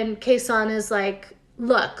 And Kaysan is like,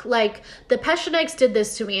 look, like, the Pesheneks did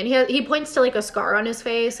this to me. And he points to, like, a scar on his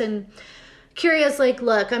face. And Curia's like,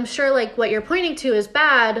 look, I'm sure, like, what you're pointing to is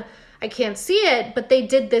bad. I can't see it, but they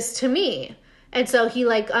did this to me. And so he,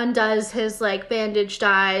 like, undoes his, like, bandaged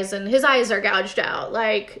eyes, and his eyes are gouged out.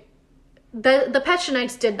 Like, the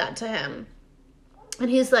Pesheneks did that to him. And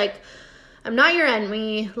he's like, I'm not your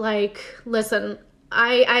enemy. Like, listen,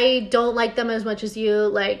 I don't like them as much as you.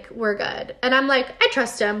 Like, we're good. And I'm like, I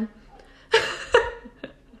trust him. Yeah,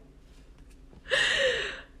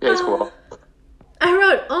 it's cool. I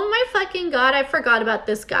wrote, oh my fucking God, I forgot about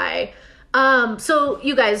this guy. So,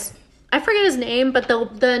 you guys, I forget his name, but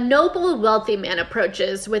the noble wealthy man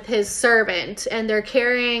approaches with his servant, and they're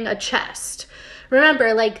carrying a chest.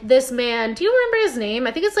 Remember, like, this man, do you remember his name?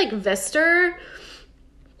 I think it's like Vister.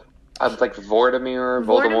 Like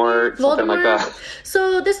Voldemort, something like that.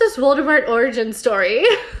 So this is Voldemort origin story.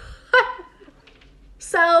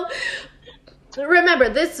 So remember,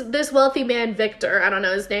 this wealthy man, Victor, I don't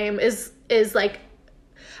know his name, is like,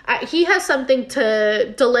 he has something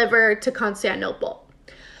to deliver to Constantinople.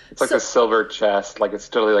 It's like So the silver chest, like it's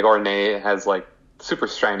totally like ornate. It has like super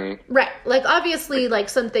shiny. right, like obviously like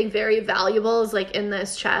something very valuable is like in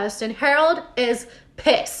this chest, and Harold is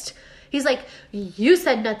pissed. He's like, you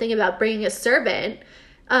said nothing about bringing a servant.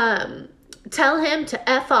 Tell him to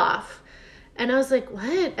F off. And I was like,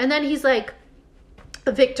 what? And then he's like,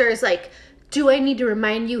 Victor's like, do I need to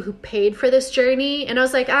remind you who paid for this journey? And I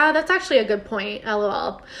was like, that's actually a good point.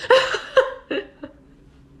 LOL.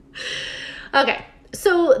 Okay,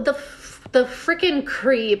 so the freaking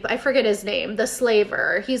creep, I forget his name, the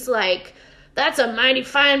slaver, he's like, that's a mighty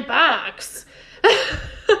fine box.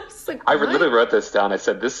 Like, I literally wrote this down. I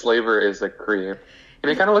said, this slaver is a creep. And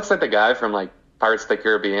he kind of looks like the guy from like Pirates of the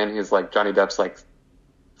Caribbean. He's like Johnny Depp's like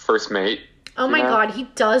first mate. Oh my God, he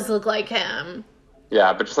does look like him.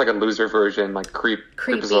 Yeah, but just like a loser version, like Creepy.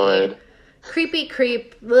 creepazoid. Creepy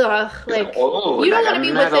creep. Ugh. Like, oh, you don't want to like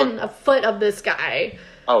be metal... within a foot of this guy.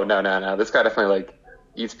 Oh, no. This guy definitely like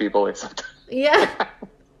eats people or something. Yeah.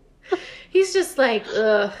 He's just like,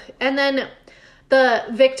 ugh. And then the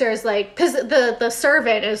Victor's like, because the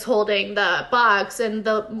servant is holding the box, and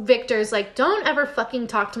the Victor's like, don't ever fucking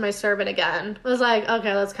talk to my servant again. I was like,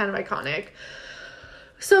 okay, that's kind of iconic.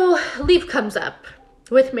 So Leaf comes up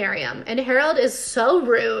with Miriam, and Harold is so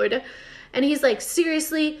rude, and he's like,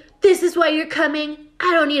 seriously, this is why you're coming?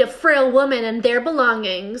 I don't need a frail woman and their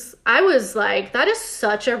belongings. I was like, that is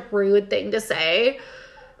such a rude thing to say.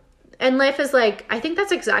 And Leif is like, I think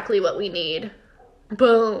that's exactly what we need.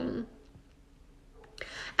 Boom.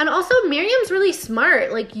 And also, Miriam's really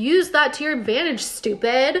smart. Like, use that to your advantage,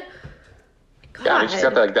 stupid. God. Yeah, I mean, she's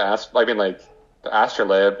got the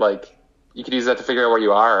astrolabe. Like, you could use that to figure out where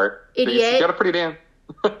you are. Idiot. She's got a pretty damn...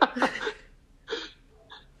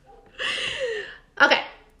 Okay.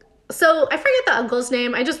 So, I forget the uncle's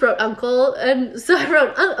name. I just wrote uncle. And so I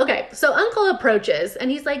wrote, okay. So, uncle approaches, and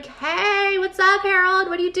he's like, hey, what's up, Harold?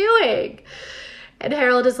 What are you doing? And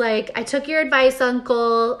Harold is like, I took your advice,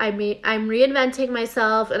 uncle. I'm reinventing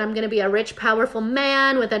myself, and I'm going to be a rich, powerful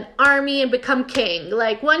man with an army and become king.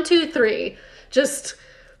 Like, 1, 2, 3. Just,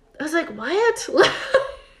 I was like, what?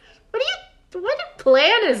 What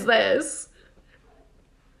plan is this?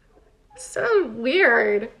 So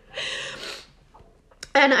weird.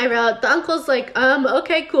 And I wrote, the uncle's like,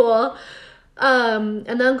 okay, cool. And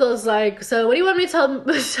the uncle's like, so what do you want me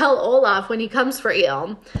to tell Olaf when he comes for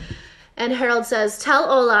you? And Harold says,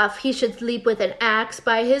 tell Olaf he should sleep with an axe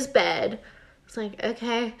by his bed. It's like,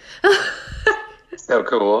 okay. So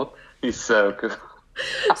cool. He's so cool.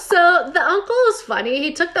 So the uncle is funny.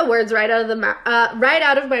 He took the words right out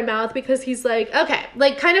of my mouth, because he's like, okay,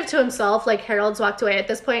 like kind of to himself, like Harold's walked away at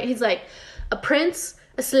this point. He's like, a prince,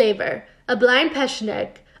 a slaver, a blind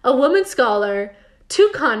peshnik, a woman scholar,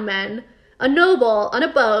 2 con men, a noble on a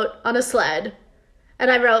boat, on a sled.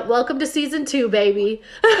 And I wrote, welcome to season 2, baby.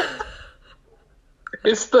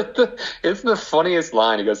 It's the funniest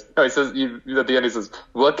line. He goes, no, he says, at the end, he says,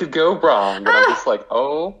 what could go wrong? And I'm just like,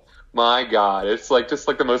 oh my God. It's like, just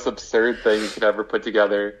like the most absurd thing you could ever put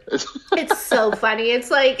together. It's so funny. It's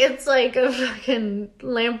like a fucking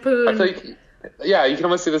lampoon. I think, yeah, you can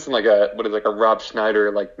almost see this in like a Rob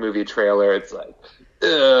Schneider like movie trailer. It's like,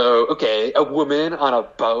 oh, okay, a woman on a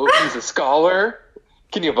boat who's a scholar.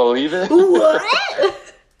 Can you believe it? What?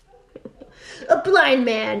 A blind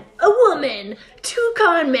man, a woman, 2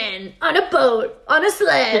 con men on a boat, on a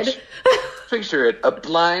sled. Picture it, a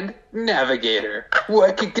blind navigator.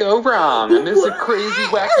 What could go wrong? And there's a crazy,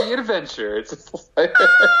 wacky adventure. It's just like,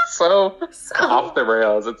 so off the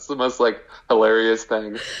rails. It's the most like hilarious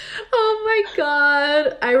thing. Oh my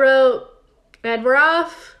God. I wrote, and we're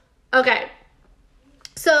off. Okay.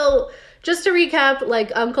 So just to recap,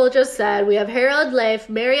 like Uncle just said, we have Harold, Leif,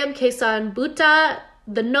 Miriam, Kesan, Buta,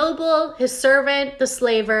 the noble, his servant, the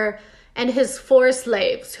slaver, and his 4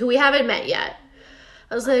 slaves, who we haven't met yet.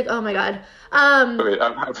 I was like, oh my God. Wait,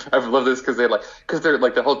 I've loved this because they're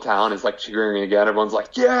like the whole town is like cheering again. Everyone's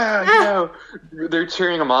like, yeah, you know, they're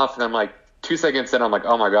cheering them off, and I'm like 2 seconds in, I'm like,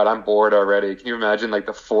 oh my God, I'm bored already. Can you imagine like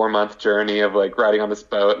the 4-month journey of like riding on this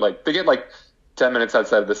boat? Like they get like 10 minutes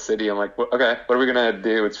outside of the city. I'm like, okay, what are we gonna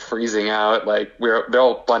do? It's freezing out. Like they're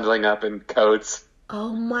all bundling up in coats.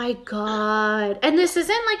 Oh my God. And this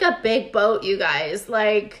isn't like a big boat, you guys.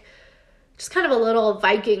 Like, just kind of a little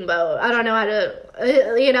Viking boat. I don't know how to,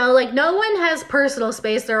 like no one has personal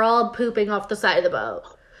space. They're all pooping off the side of the boat.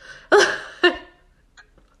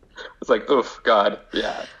 It's like, oof, God,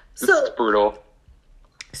 yeah. This is brutal.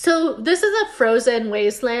 So this is a frozen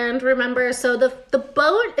wasteland, remember? So the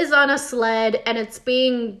boat is on a sled, and it's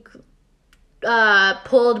being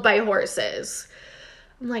pulled by horses.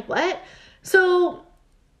 I'm like, what? So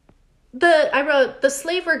I wrote, the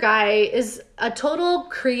slaver guy is a total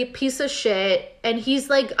creep piece of shit, and he's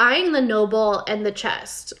like eyeing the noble and the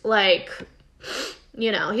chest. Like,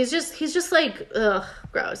 you know, he's just like, ugh,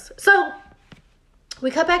 gross. So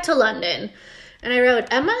we cut back to London, and I wrote,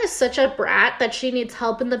 Emma is such a brat that she needs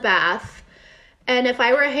help in the bath. And if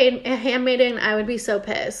I were a handmaiden, I would be so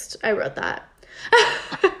pissed. I wrote that.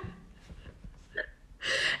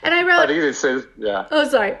 And I wrote, I think it says, yeah. oh,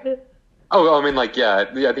 sorry. Oh, well, I mean, like, yeah, I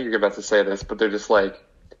think you're about to say this, but they're just like,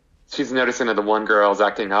 she's noticing that the one girl's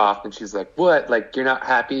acting off, and she's like, what? Like, you're not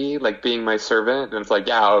happy, like, being my servant? And it's like,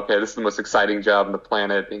 yeah, okay, this is the most exciting job on the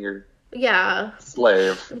planet, being your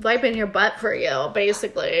slave. Wiping your butt for you,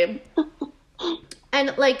 basically.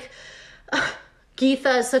 And, like,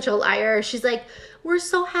 Geetha is such a liar. She's like, we're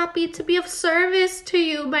so happy to be of service to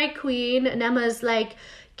you, my queen. And Emma's like,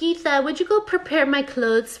 Geetha, would you go prepare my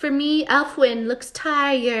clothes for me? Alfwin looks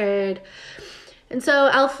tired. And so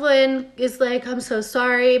Alfwin is like, I'm so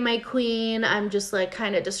sorry, my queen. I'm just like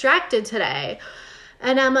kind of distracted today.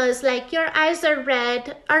 And Emma's like, your eyes are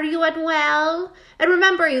red. Are you unwell? And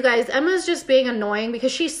remember, you guys, Emma's just being annoying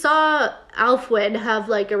because she saw Alfwin have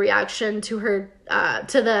like a reaction to her,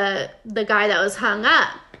 to the guy that was hung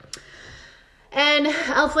up. And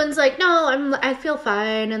Alfwin's like, no, I feel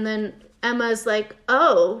fine. And then Emma's like,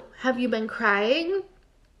 oh, have you been crying?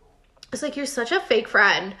 It's like, you're such a fake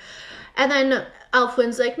friend. And then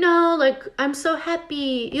Alfwin's like, no, like, I'm so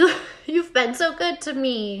happy. You've been so good to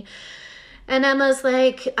me. And Emma's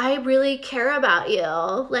like, I really care about you.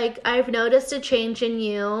 Like, I've noticed a change in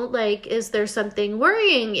you. Like, is there something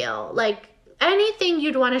worrying you? Like, anything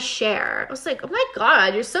you'd want to share. I was like, oh my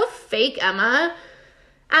God, you're so fake, Emma.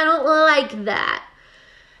 I don't like that.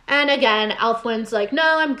 And again, Alfwin's like,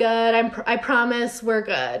 no, I'm good. I promise we're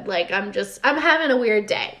good. Like, I'm having a weird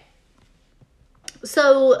day.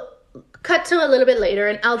 So cut to a little bit later,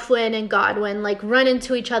 and Alfwin and Godwin like run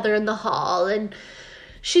into each other in the hall, and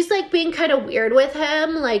she's like being kind of weird with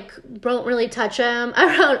him, like won't really touch him.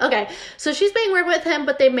 Okay, so she's being weird with him,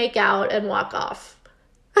 but they make out and walk off.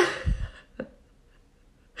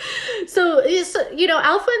 So, you know,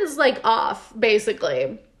 Alfwin's like off,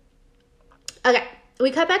 basically. Okay, we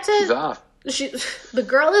cut back to... She's off. The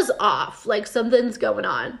girl is off, like something's going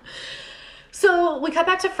on. So we cut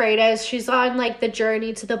back to Freydis. She's on like the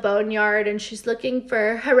journey to the boneyard, and she's looking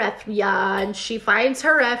for Herefia, and she finds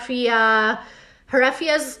Herefia.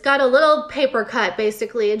 Herefia's got a little paper cut,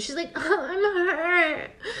 basically, and she's like, oh, I'm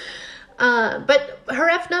hurt. But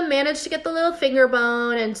Herefna managed to get the little finger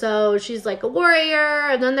bone, and so she's like a warrior.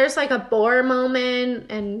 And then there's like a boar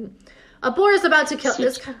moment, and a boar is about to kill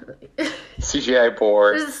this CGI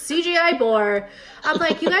boar. This is CGI boar. I'm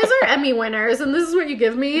like, you guys are Emmy winners, and this is what you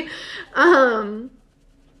give me. So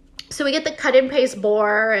we get the cut and paste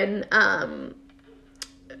boar, and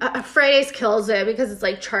Freydis kills it because it's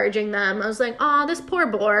like charging them. I was like, oh, this poor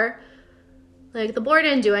boar. Like, the boar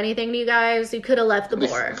didn't do anything to you guys. You could have left the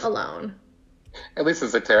boar alone. At least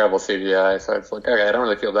it's a terrible CGI, so it's like, okay, I don't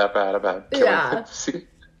really feel that bad about killing him.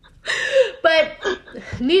 But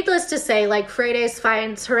needless to say, like, Freydis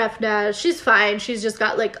finds Herefna. She's fine. She's just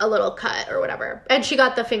got like a little cut or whatever. And she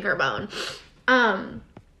got the finger bone.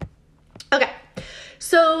 Okay.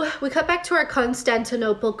 So we cut back to our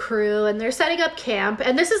Constantinople crew, and they're setting up camp.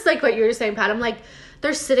 And this is like what you were saying, Pat. I'm like,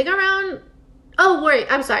 they're sitting around. Oh, wait,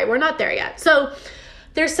 I'm sorry. We're not there yet. So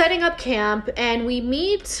they're setting up camp, and we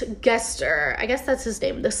meet Gester. I guess that's his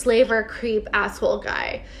name. The slaver creep asshole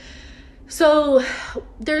guy. So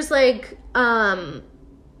there's like 3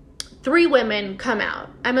 women come out.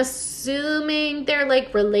 I'm assuming they're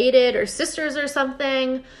like related or sisters or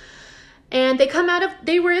something. And they come out of,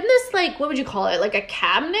 they were in this like, what would you call it? Like a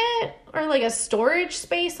cabinet or like a storage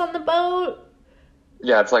space on the boat?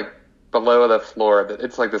 Yeah, it's like below the floor.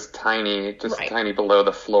 It's like this tiny, tiny below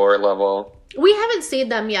the floor level. We haven't seen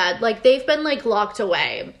them yet. Like, they've been like locked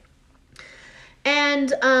away.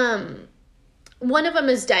 And one of them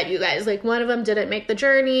is dead, you guys. Like, one of them didn't make the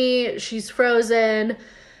journey. She's frozen.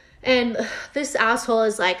 And this asshole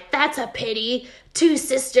is like, that's a pity. 2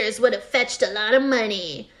 sisters would have fetched a lot of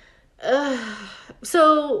money.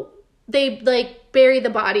 So they like bury the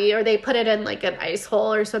body, or they put it in like an ice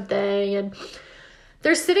hole or something. And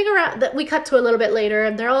they're sitting around, we cut to a little bit later,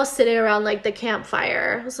 and they're all sitting around like the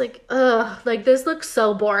campfire. I was like, ugh, like this looks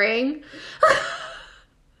so boring.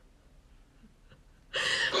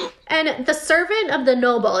 And the servant of the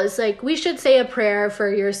noble is like, we should say a prayer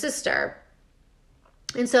for your sister.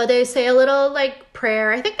 And so they say a little like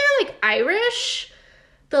prayer. I think they're like Irish,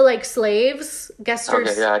 the like slaves.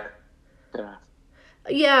 Gesters. Okay, yeah.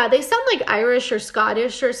 Yeah, they sound like Irish or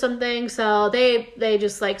Scottish or something. So they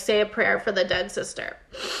just like say a prayer for the dead sister.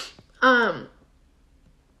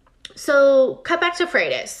 So cut back to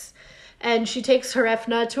Freydis, and she takes her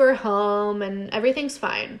Hefna to her home, and everything's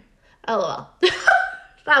fine. LOL.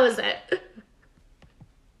 That was it.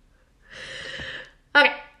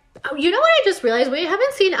 Okay. Oh, you know what I just realized? We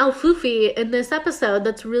haven't seen Alfufi in this episode.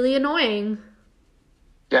 That's really annoying.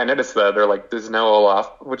 Yeah, I noticed that. They're like, there's no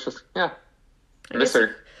Olaf, which is, yeah. I miss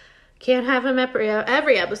her. Can't have him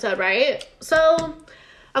every episode, right? So,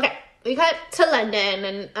 okay. We cut to London,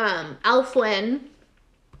 and Alfwyn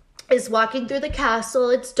is walking through the castle.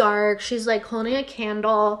 It's dark. She's like holding a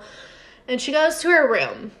candle, and she goes to her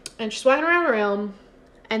room, and she's walking around her room,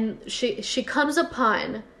 and she comes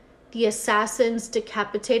upon the assassin's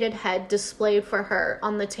decapitated head displayed for her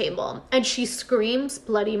on the table, and she screams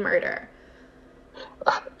bloody murder.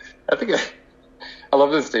 I think I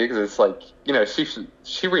love this day because it's like, you know,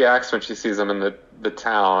 she reacts when she sees him in the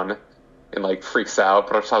town and like freaks out,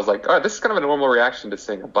 but I was like, oh, this is kind of a normal reaction to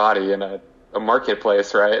seeing a body in a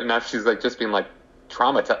marketplace, right? And now she's like just being like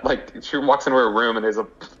traumatized. Like she walks into her room and there's a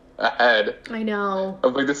head. I know.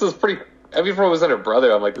 I'm like, this is pretty. Even if it wasn't her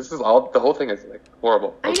brother, I'm like, this is all. The whole thing is like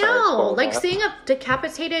horrible. I know. Like seeing a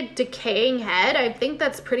decapitated, decaying head. I think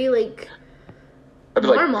that's pretty like I'd be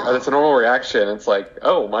normal. Like, it's a normal reaction. It's like,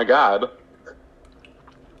 oh my god.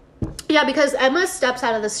 Yeah, because Emma steps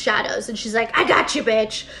out of the shadows and she's like, I got you,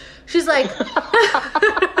 bitch. She's like,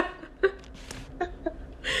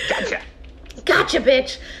 gotcha,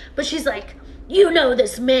 bitch. But she's like, you know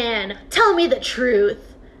this man. Tell me the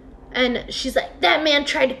truth. And she's like, that man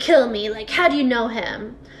tried to kill me. Like, how do you know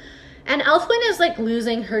him? And Elfwyn is like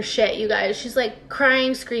losing her shit, you guys. She's like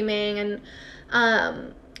crying, screaming,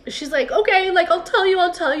 and she's like, okay, like I'll tell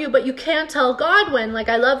you, but you can't tell Godwin. Like,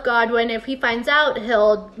 I love Godwin. If he finds out,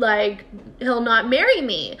 he'll not marry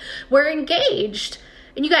me. We're engaged.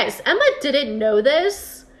 And you guys, Emma didn't know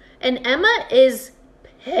this, and Emma is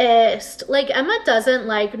pissed. Like, Emma doesn't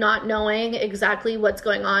like not knowing exactly what's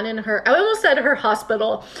going on in her, I almost said her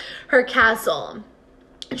hospital, her castle.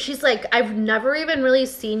 And she's like, I've never even really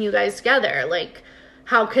seen you guys together. Like,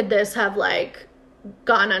 how could this have like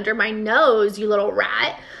gone under my nose, you little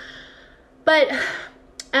rat? But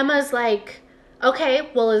Emma's like,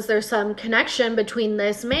 okay, well, is there some connection between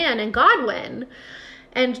this man and Godwin?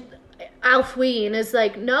 And Alfwyn is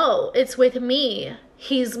like, no, it's with me.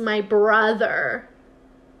 He's my brother.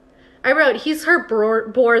 I wrote, he's her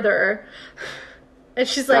brother. And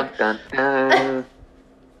she's like, dun, dun, dun.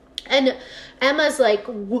 And Emma's like,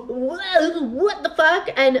 what the fuck?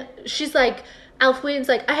 And she's like, Alfwyn's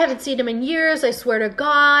like, I haven't seen him in years. I swear to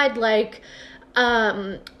God. Like,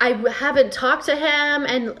 I haven't talked to him.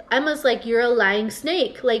 And Emma's like, you're a lying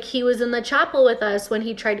snake. Like, he was in the chapel with us when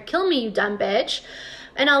he tried to kill me, you dumb bitch.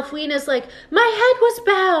 And Alfwyn is like, my head was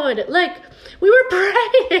bowed. Like, we were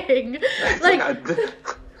praying. It's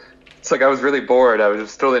like I was really bored. I was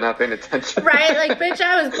just totally not paying attention. Right? Like, bitch,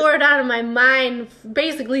 I was bored out of my mind,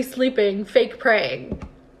 basically sleeping, fake praying.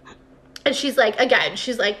 And she's like, again,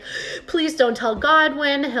 she's like, please don't tell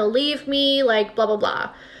Godwin. He'll leave me. Like, blah, blah,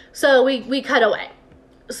 blah. So we cut away.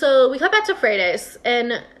 So we cut back to Freydis,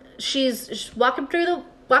 and she's walking through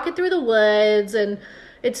the woods, and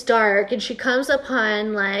it's dark, and she comes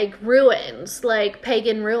upon like ruins, like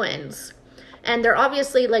pagan ruins. And they're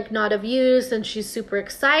obviously like not of use, and she's super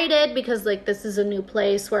excited because like this is a new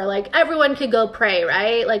place where like everyone can go pray,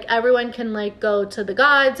 right? Like everyone can like go to the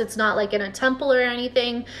gods. It's not like in a temple or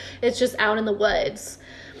anything. It's just out in the woods.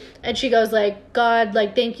 And she goes like, God,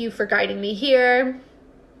 like thank you for guiding me here.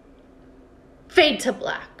 Fade to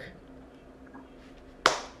black.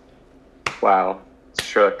 Wow.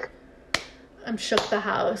 Shook. I'm shook the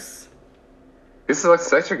house. This is like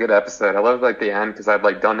such a good episode. I love like the end because I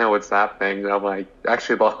like don't know what's happening, and I'm like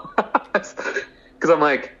actually lost because I'm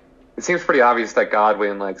like, it seems pretty obvious that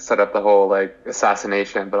Godwin like set up the whole like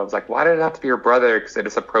assassination, but I was like, why did it have to be your brother? Because they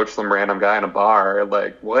just approached some random guy in a bar.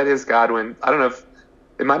 Like, what is Godwin? I don't know if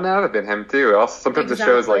it might not have been him too. Also, sometimes the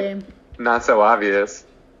show is like not so obvious.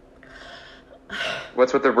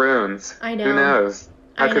 What's with the runes? I know. Who knows?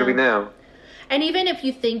 How could we know? And even if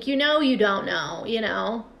you think you know, you don't know. You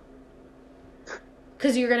know.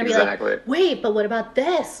 Because you're going to be like, wait, but what about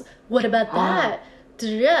this? What about that?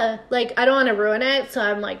 Like, I don't want to ruin it, so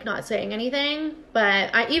I'm, like, not saying anything. But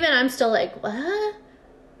I'm still like, what?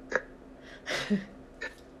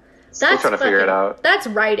 Still trying to figure it out. That's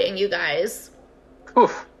writing, you guys.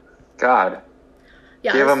 Oof. God.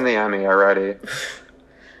 Yes. Give them the Emmy already.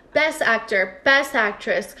 Best actor, best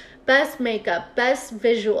actress, best makeup, best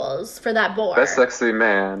visuals for that boar. Best sexy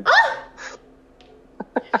man. Oh!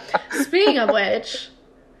 Speaking of which,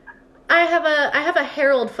 I have a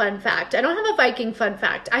Harold fun fact. I don't have a Viking fun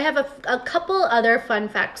fact. I have a couple other fun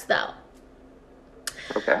facts though.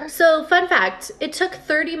 Okay. So, fun fact, it took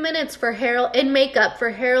 30 minutes for Harold in makeup for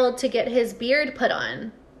Harold to get his beard put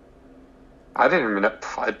on. I didn't even know.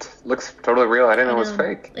 It looks totally real. I didn't know it was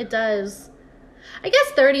fake. It does. I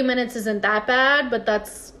guess 30 minutes isn't that bad, but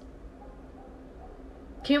that's...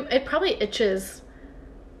 it probably itches.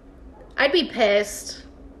 I'd be pissed.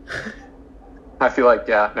 I feel like,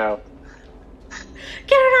 yeah, no.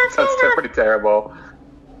 Get it off, Sounds pretty terrible.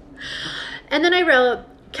 And then I wrote,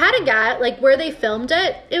 Kattegat, like where they filmed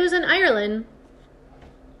it, it was in Ireland.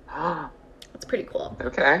 That's pretty cool.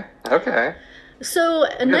 Okay. So,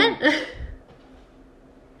 and then...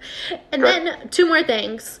 and then, two more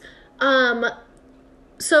things.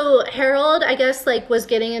 So Harold, I guess, like, was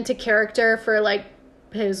getting into character for, like,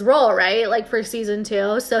 his role, right? Like, for season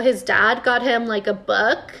 2. So his dad got him, like, a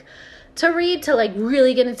book to read to, like,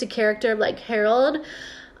 really get into character of, like, Harold.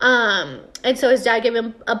 And so his dad gave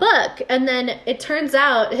him a book. And then it turns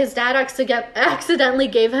out his dad accidentally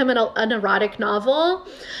gave him an erotic novel.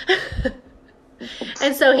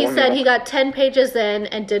 And so he said he got 10 pages in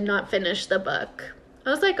and did not finish the book. I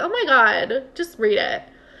was like, oh my God, just read it.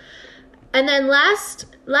 And then last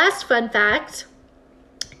fun fact,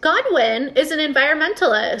 Godwin is an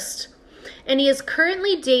environmentalist. And he is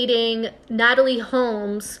currently dating Natalie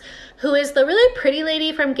Holmes, who is the really pretty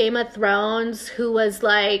lady from Game of Thrones, who was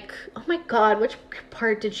like, oh my God, which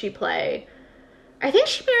part did she play? I think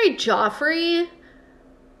she married Joffrey.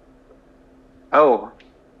 Oh,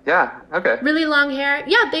 yeah, okay. Really long hair.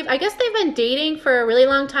 Yeah, I guess they've been dating for a really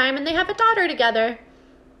long time, and they have a daughter together.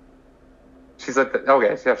 She's like,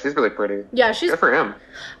 okay, yeah, she's really pretty. Yeah, she's... Good for him.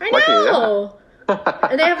 I know! Yeah.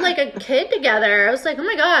 And they have, like, a kid together. I was like, oh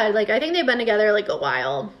my God, like, I think they've been together, like, a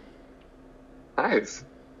while. Nice.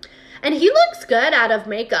 And he looks good out of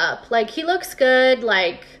makeup. Like, he looks good,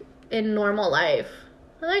 like, in normal life.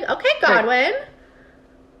 I'm like, okay, Godwin.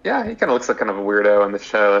 Yeah, he kind of looks like kind of a weirdo in the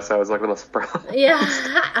show, so I was, like, a little surprised.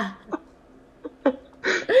 Yeah.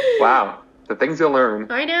 Wow. The things you'll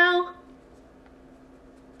learn. I know.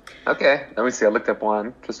 Okay, let me see. I looked up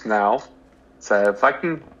one just now. It's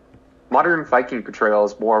modern Viking portrayal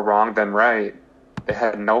is more wrong than right. They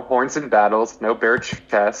had no horns in battles, no bare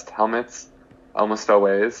chest, helmets, almost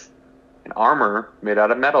always, and armor made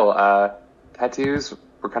out of metal. Tattoos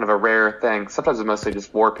were kind of a rare thing. Sometimes it was mostly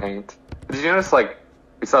just war paint. But did you notice, like,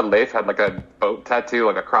 we saw Leif had, like, a boat tattoo,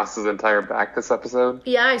 like, across his entire back this episode?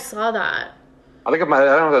 Yeah, I saw that. I don't know if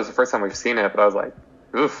that was the first time we've seen it, but I was like,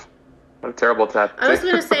 oof. What a terrible tattoo. I was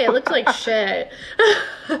going to say, it looked like shit.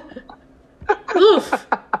 Oof.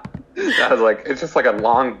 I was like, it's just like a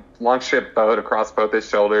long ship boat across both his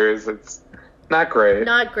shoulders. It's not great.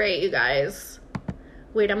 Not great, you guys.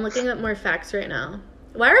 Wait, I'm looking up more facts right now.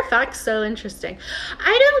 Why are facts so interesting?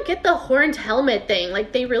 I don't get the horned helmet thing.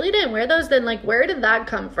 Like, they really didn't wear those. Then, like, where did that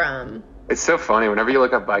come from? It's so funny. Whenever you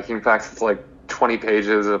look up Viking facts, it's like 20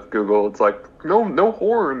 pages of Google. It's like, no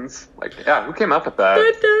horns. Like, yeah, who came up with that?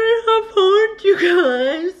 But they have horns, you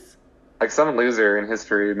guys. Like, some loser in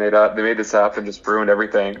history made this up and just ruined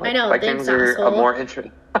everything. Like, I know, Vikings thanks, are a more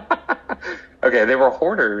interesting. Okay, they were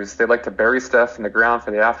hoarders. They liked to bury stuff in the ground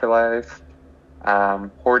for the afterlife.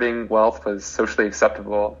 Hoarding wealth was socially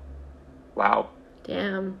acceptable. Wow.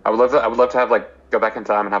 Damn. I would love to have, like, go back in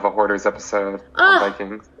time and have a hoarders episode on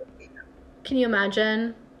Vikings. Can you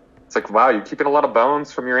imagine? It's like, wow, you're keeping a lot of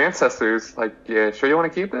bones from your ancestors. Like, yeah, sure you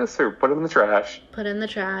want to keep this, or put it in the trash? Put it in the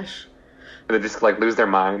trash. Or they just, like, lose their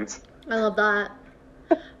minds. I love that.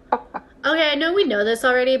 Okay, I know we know this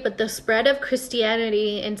already, but the spread of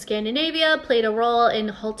Christianity in Scandinavia played a role in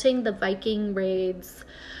halting the Viking raids.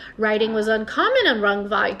 Riding was uncommon among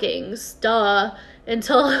Vikings,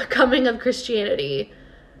 until the coming of Christianity.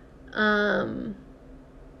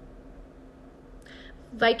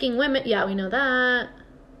 Viking women, yeah, we know that.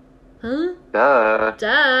 Huh?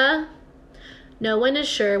 Duh. No one is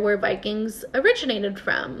sure where Vikings originated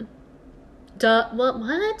from.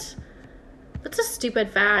 What? That's a stupid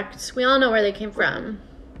fact. We all know where they came from.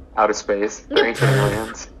 Outer space. They're ancient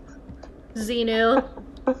aliens. Xenu.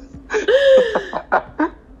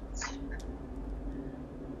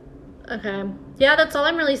 Okay. Yeah, that's all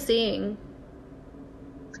I'm really seeing.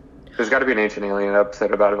 There's got to be an ancient alien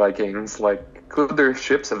episode about Vikings. Like, could their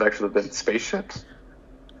ships have actually been spaceships?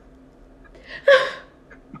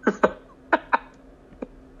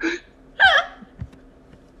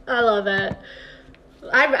 I love it.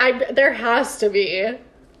 There has to be.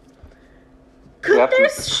 Could their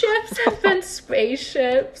ships have been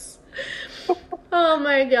spaceships? Oh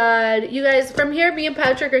my god. You guys, from here, me and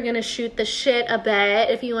Patrick are going to shoot the shit a bit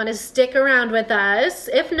if you want to stick around with us.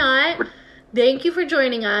 If not, thank you for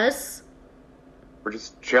joining us. We're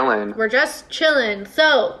just chilling. We're just chilling.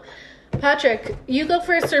 So, Patrick, you go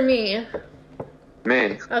first or me?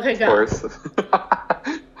 Me. Okay, go. Of course.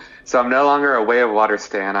 So I'm no longer a Way of Water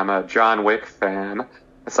stan. I'm a John Wick fan.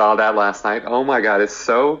 I saw that last night. Oh my god, it's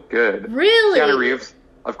so good. Really? Keanu Reeves,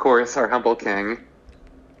 of course, our humble king.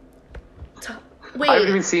 Wait. I haven't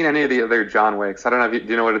even seen any of the other John Wicks. I don't know if do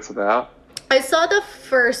you know what it's about? I saw the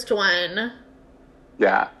first one.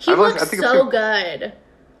 Yeah. He looks so good.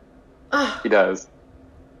 Oh. He does.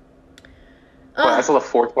 But I saw the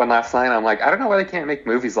fourth one last night, and I'm like, I don't know why they can't make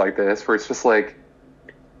movies like this, where it's just like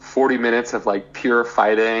 40 minutes of like pure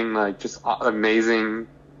fighting, like just amazing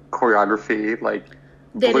choreography, like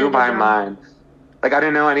blew my mind. Like I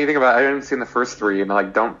didn't know anything about it. I didn't see the first three, and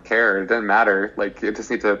like don't care. It didn't matter. Like I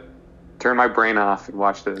just need to turn my brain off and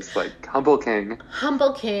watch this. Like humble king.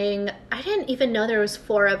 Humble king. I didn't even know there was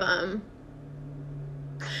 4 of them.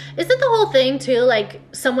 Isn't the whole thing too like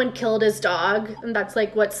someone killed his dog, and that's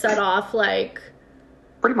like what set off like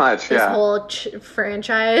pretty much this whole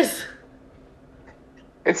franchise?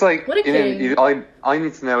 It's like what a king. All you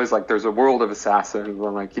need to know is like there's a world of assassins,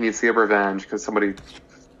 and like he needs to get revenge because somebody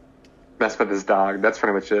messed with his dog. That's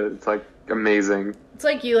pretty much it. It's like amazing. It's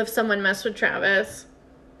like you if someone messed with Travis.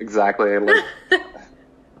 Exactly. Like,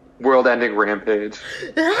 world-ending rampage.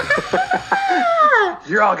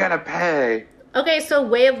 You're all gonna pay. Okay, so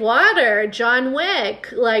Way of Water, John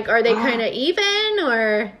Wick. Like, are they kind of even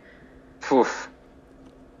or? Oof.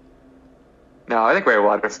 No, I think Way of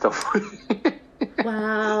Water is still funny.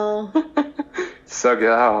 Wow. So good.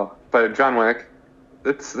 Oh, but John Wick,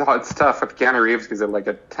 it's tough with Keanu Reeves because it's like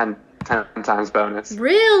a 10 times bonus.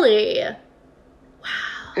 Really? Wow.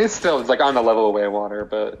 It's like on the level of Way of Water,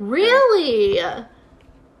 but really. Yeah.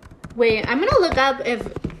 Wait, I'm gonna look up if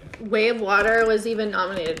Way of Water was even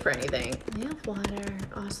nominated for anything. Way of Water,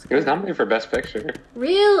 Oscar. It was nominated for Best Picture.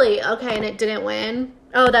 Really? Okay, and it didn't win.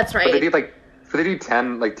 Oh, that's right. But they do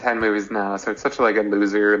 10 movies now, so it's such a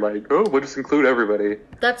loser. Like, oh, we'll just include everybody.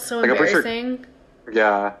 That's so embarrassing.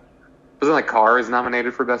 Yeah, wasn't like Cars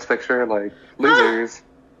nominated for Best Picture? Like losers.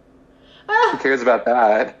 Who cares about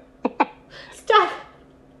that? Stop.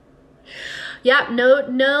 Yeah,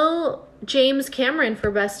 no James Cameron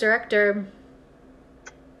for Best Director.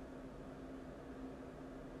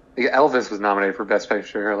 Elvis was nominated for Best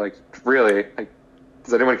Picture. Like, really? Like,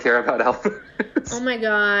 does anyone care about Elvis? Oh my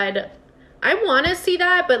god. I want to see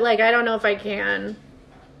that, but like, I don't know if I can.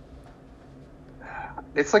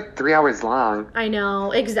 It's like 3 hours long. I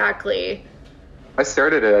know, exactly. I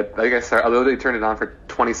started it. I literally turned it on for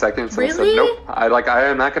 20 seconds. And Really? I said, nope. I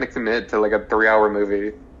am not going to commit to like a 3-hour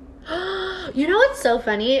movie. You know what's so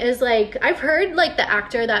funny is like I've heard like the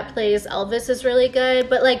actor that plays Elvis is really good,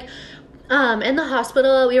 but like in the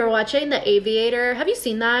hospital we were watching The Aviator. Have you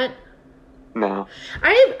seen that? No.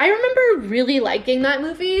 I remember really liking that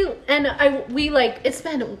movie, and it's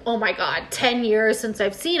been, oh my god, 10 years since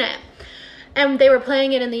I've seen it. And they were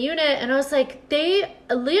playing it in the unit, and I was like,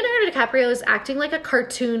 Leonardo DiCaprio is acting like a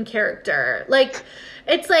cartoon character. Like,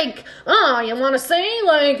 it's like, oh, you want to say,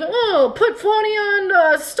 like, oh, put 40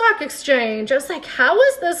 on stock exchange. I was like, how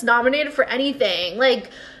is this nominated for anything? Like,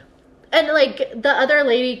 and like the other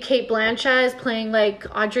lady, Kate Blanchett, is playing like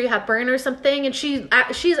Audrey Hepburn or something, and she's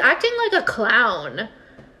acting like a clown.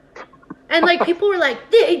 And like people were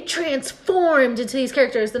like, they transformed into these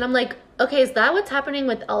characters, and I'm like, okay, is that what's happening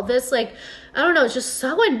with Elvis? Like, I don't know, it's just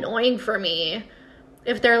so annoying for me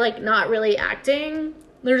if they're like not really acting.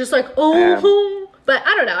 They're just like, oh, but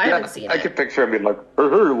I don't know. I haven't seen it. I can picture him being like, hey,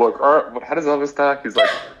 look, how does Elvis talk? He's like,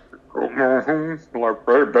 like, hey,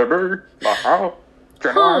 baby,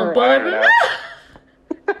 oh, baby.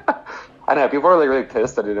 I know, people are like really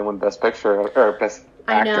pissed that he didn't win Best Picture or Best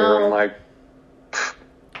Actor. I know. I'm like,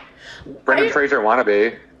 Brendan Fraser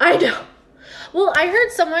wannabe. I know. Well, I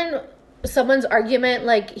heard someone's argument,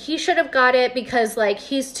 like, he should have got it because, like,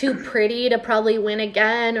 he's too pretty to probably win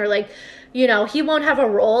again, or, like, you know, he won't have a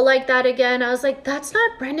role like that again. I was like, that's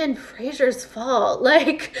not Brendan Fraser's fault.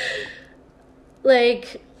 Like,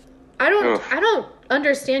 I don't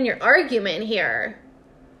understand your argument here.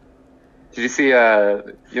 Did you see,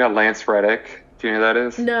 Lance Reddick? Do you know who that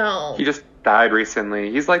is? No. He just died recently.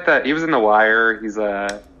 He's like that. He was in The Wire. He's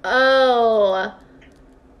Oh.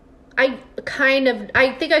 I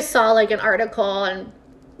think I saw like an article and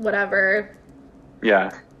whatever.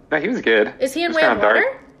 Yeah. No, he was good. Is he in Way of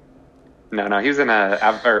Water? No, he was in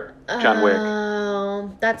John Wick.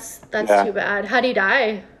 Oh, that's too bad. How'd he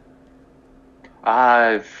die?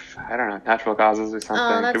 I don't know, natural causes or something.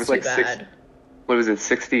 Oh, that's it was too like bad. what was it,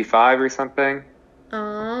 65 or something?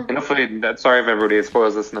 Aw. And hopefully, sorry if everybody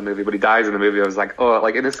spoils this in the movie, but he dies in the movie. I was like, oh,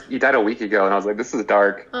 like he died a week ago, and I was like, this is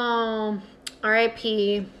dark. Oh,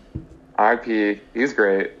 R.I.P. R.I.P. He's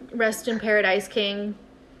great. Rest in paradise, King.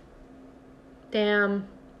 Damn.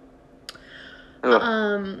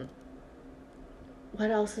 Ugh.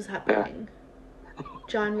 What else is happening? Yeah.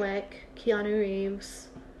 John Wick, Keanu Reeves.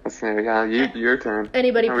 Yeah, your turn.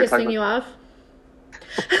 Anybody pissing you off?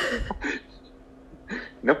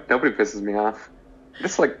 Nope, nobody pisses me off.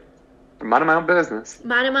 Just like minding my own business.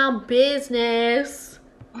 Minding my own business.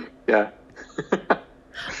 Yeah.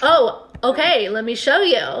 Oh, okay. Let me show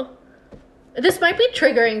you. This might be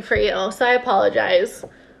triggering for you, so I apologize.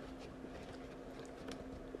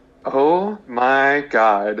 Oh my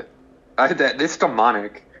god. It's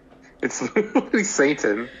demonic. It's literally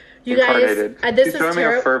Satan you incarnated. Guys, this He's is showing me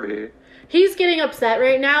a Furby. He's getting upset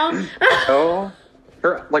right now. Oh.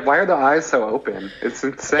 Why are the eyes so open? It's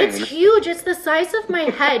insane. It's huge. It's the size of my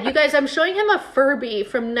head. You guys, I'm showing him a Furby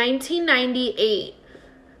from 1998.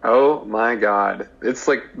 Oh my god. It's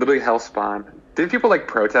like literally Hellspawn. Didn't people like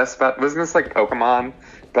protest about, wasn't this like Pokemon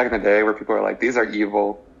back in the day where people were like, these are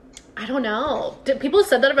evil? I don't know. Did people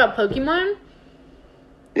said that about Pokemon?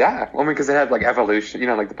 Yeah. Well, I mean, because they had like evolution,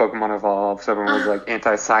 like the Pokemon evolved, so everyone was like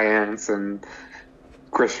anti-science and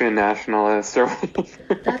Christian nationalist or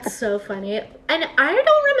whatever. That's so funny. And I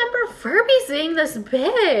don't remember Furby being this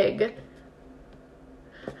big.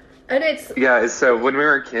 And it's... Yeah, so when we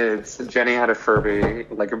were kids, Jenny had a Furby.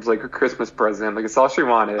 Like, it was like her Christmas present. Like, it's all she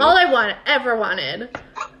wanted. All I ever wanted.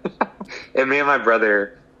 And me and my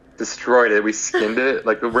brother destroyed it. We skinned it.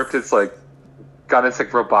 Like, we ripped its, like, got its,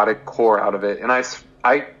 like, robotic core out of it. And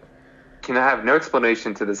I can have no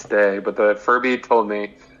explanation to this day, but the Furby told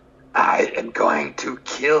me, I am going to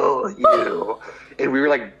kill you. And we were,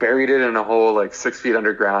 like, buried it in a hole, like, 6 feet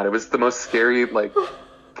underground. It was the most scary, like...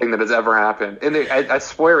 thing that has ever happened, and I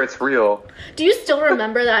swear it's real. Do you still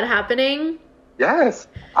remember that happening? Yes.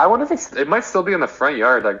 I wonder if it might still be in the front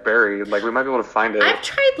yard, like buried. Like we might be able to find it. I've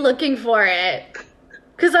tried looking for it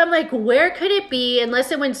because I'm like, where could it be?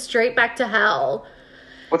 Unless it went straight back to hell.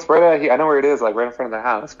 What's right out here? I know where it is, like right in front of the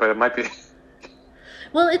house, but it might be.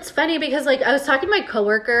 Well, it's funny because like I was talking to my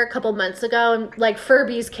coworker a couple months ago, and like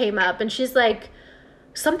Furbies came up, and she's like,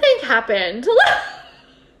 something happened.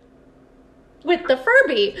 With the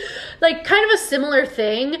Furby, like kind of a similar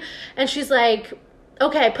thing. And she's like,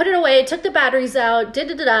 okay, put it away, took the batteries out,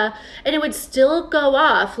 and it would still go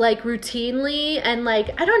off like routinely. And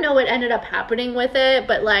like, I don't know what ended up happening with it,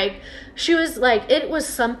 but like, she was like, it was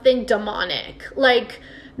something demonic, like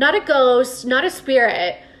not a ghost, not a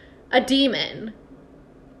spirit, a demon.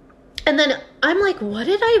 And then I'm like, what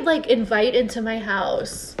did I like invite into my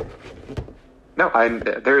house? No,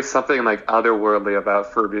 there's something like otherworldly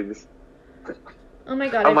about Furbies. Oh my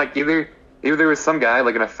god! I'm like either there was some guy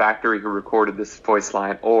like in a factory who recorded this voice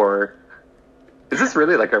line, or is this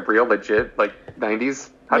really like a real legit like 90s?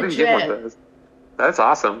 How did you get one of those? That's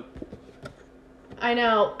awesome. I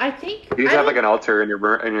know. I think you just have like an altar in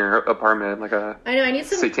your apartment, like a I know. I need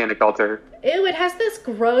some satanic altar. Ew! It has this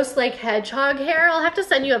gross like hedgehog hair. I'll have to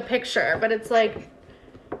send you a picture, but it's like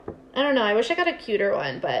I don't know. I wish I got a cuter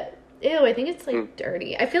one, but ew! I think it's like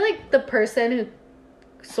dirty. I feel like the person who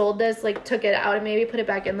sold this like took it out and maybe put it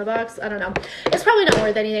back in the box. I don't know. It's probably not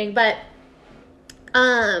worth anything, but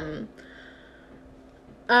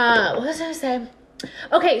what was I gonna say?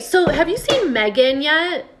 Okay, so have you seen Megan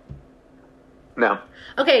yet? No.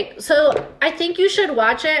 Okay, so I think you should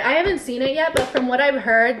watch it. I haven't seen it yet, but from what I've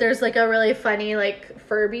heard, there's like a really funny like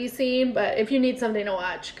Furby scene. But if you need something to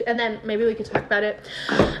watch, and then maybe we could talk about it.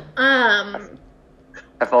 I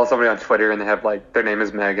follow somebody on Twitter and they have like their name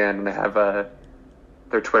is Megan and they have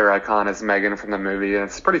their Twitter icon is Megan from the movie, and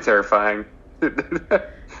it's pretty terrifying.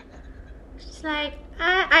 She's like,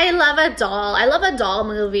 I love a doll. I love a doll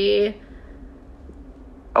movie.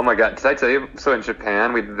 Oh my god, did I tell you? So in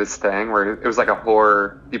Japan, we did this thing where it was like a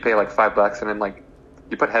horror. You pay like $5 and then like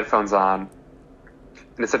you put headphones on,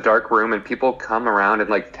 and it's a dark room, and people come around and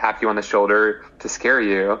like tap you on the shoulder to scare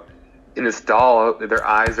you. In this doll, their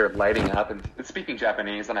eyes are lighting up, and it's speaking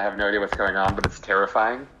Japanese, and I have no idea what's going on, but it's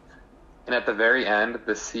terrifying. And at the very end,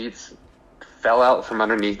 the seats fell out from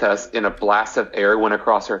underneath us, and a blast of air went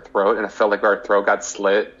across our throat, and it felt like our throat got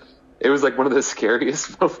slit. It was like one of the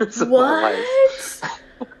scariest moments of my life.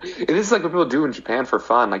 It is like what people do in Japan for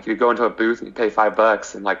fun. Like you go into a booth and you pay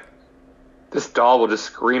 $5, and like this doll will just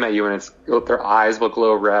scream at you, and their eyes will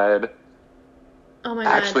glow red. Oh my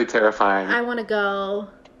god! Actually terrifying. I want to go.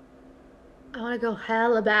 I want to go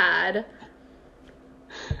hella bad.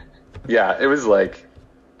 Yeah, it was like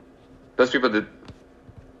those people did.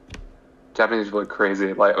 Japanese people are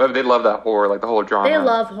crazy. Like they love that horror, like the whole drama. They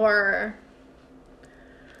love horror.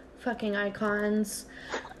 Fucking icons.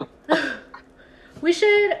 We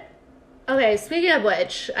should... Okay, speaking of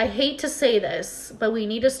which, I hate to say this, but we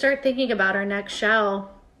need to start thinking about our next show.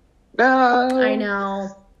 No. I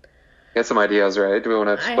know. Get some ideas, right? Do we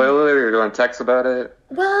want to spoil it or do we want to text about it?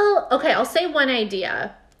 Well, okay, I'll say one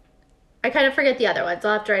idea. I kind of forget the other ones.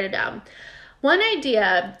 I'll have to write it down. One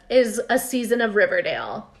idea is a season of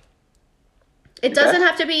Riverdale. It doesn't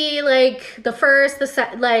have to be like the first,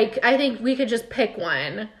 like, I think we could just pick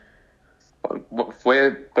one.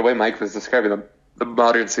 The way Mike was describing the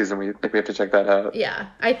modern season, we have to check that out. Yeah,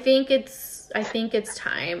 I think it's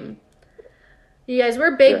time. You guys,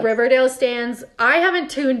 we're big Riverdale stans. I haven't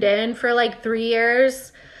tuned in for like 3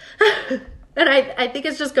 years. And I think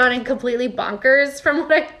it's just gone completely bonkers from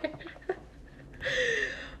what I heard.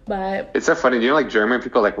 But it's so funny. Do you know, like, German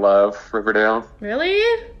people, like, love Riverdale? Really?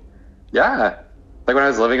 Yeah. Like, when I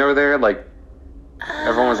was living over there, like,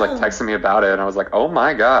 everyone was, like, texting me about it, and I was like, oh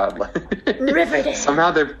my god. Riverdale.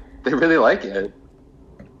 Somehow they really like it.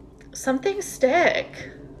 Something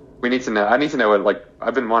stick. We need to know. I need to know what, like,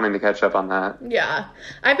 I've been wanting to catch up on that. Yeah.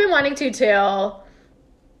 I've been wanting to, too.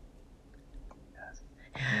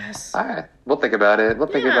 Yes. All right. We'll think about it. We'll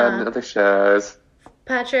think about other shows.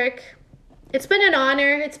 Patrick, it's been an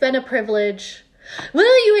honor. It's been a privilege.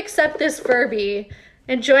 Will you accept this Furby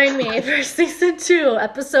and join me for season 2,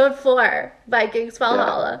 episode 4, Vikings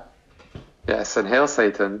Valhalla? Yeah. Yes, and hail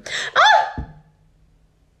Satan. Ah!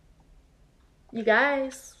 You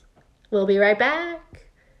guys, we'll be right back.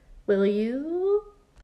 Will you?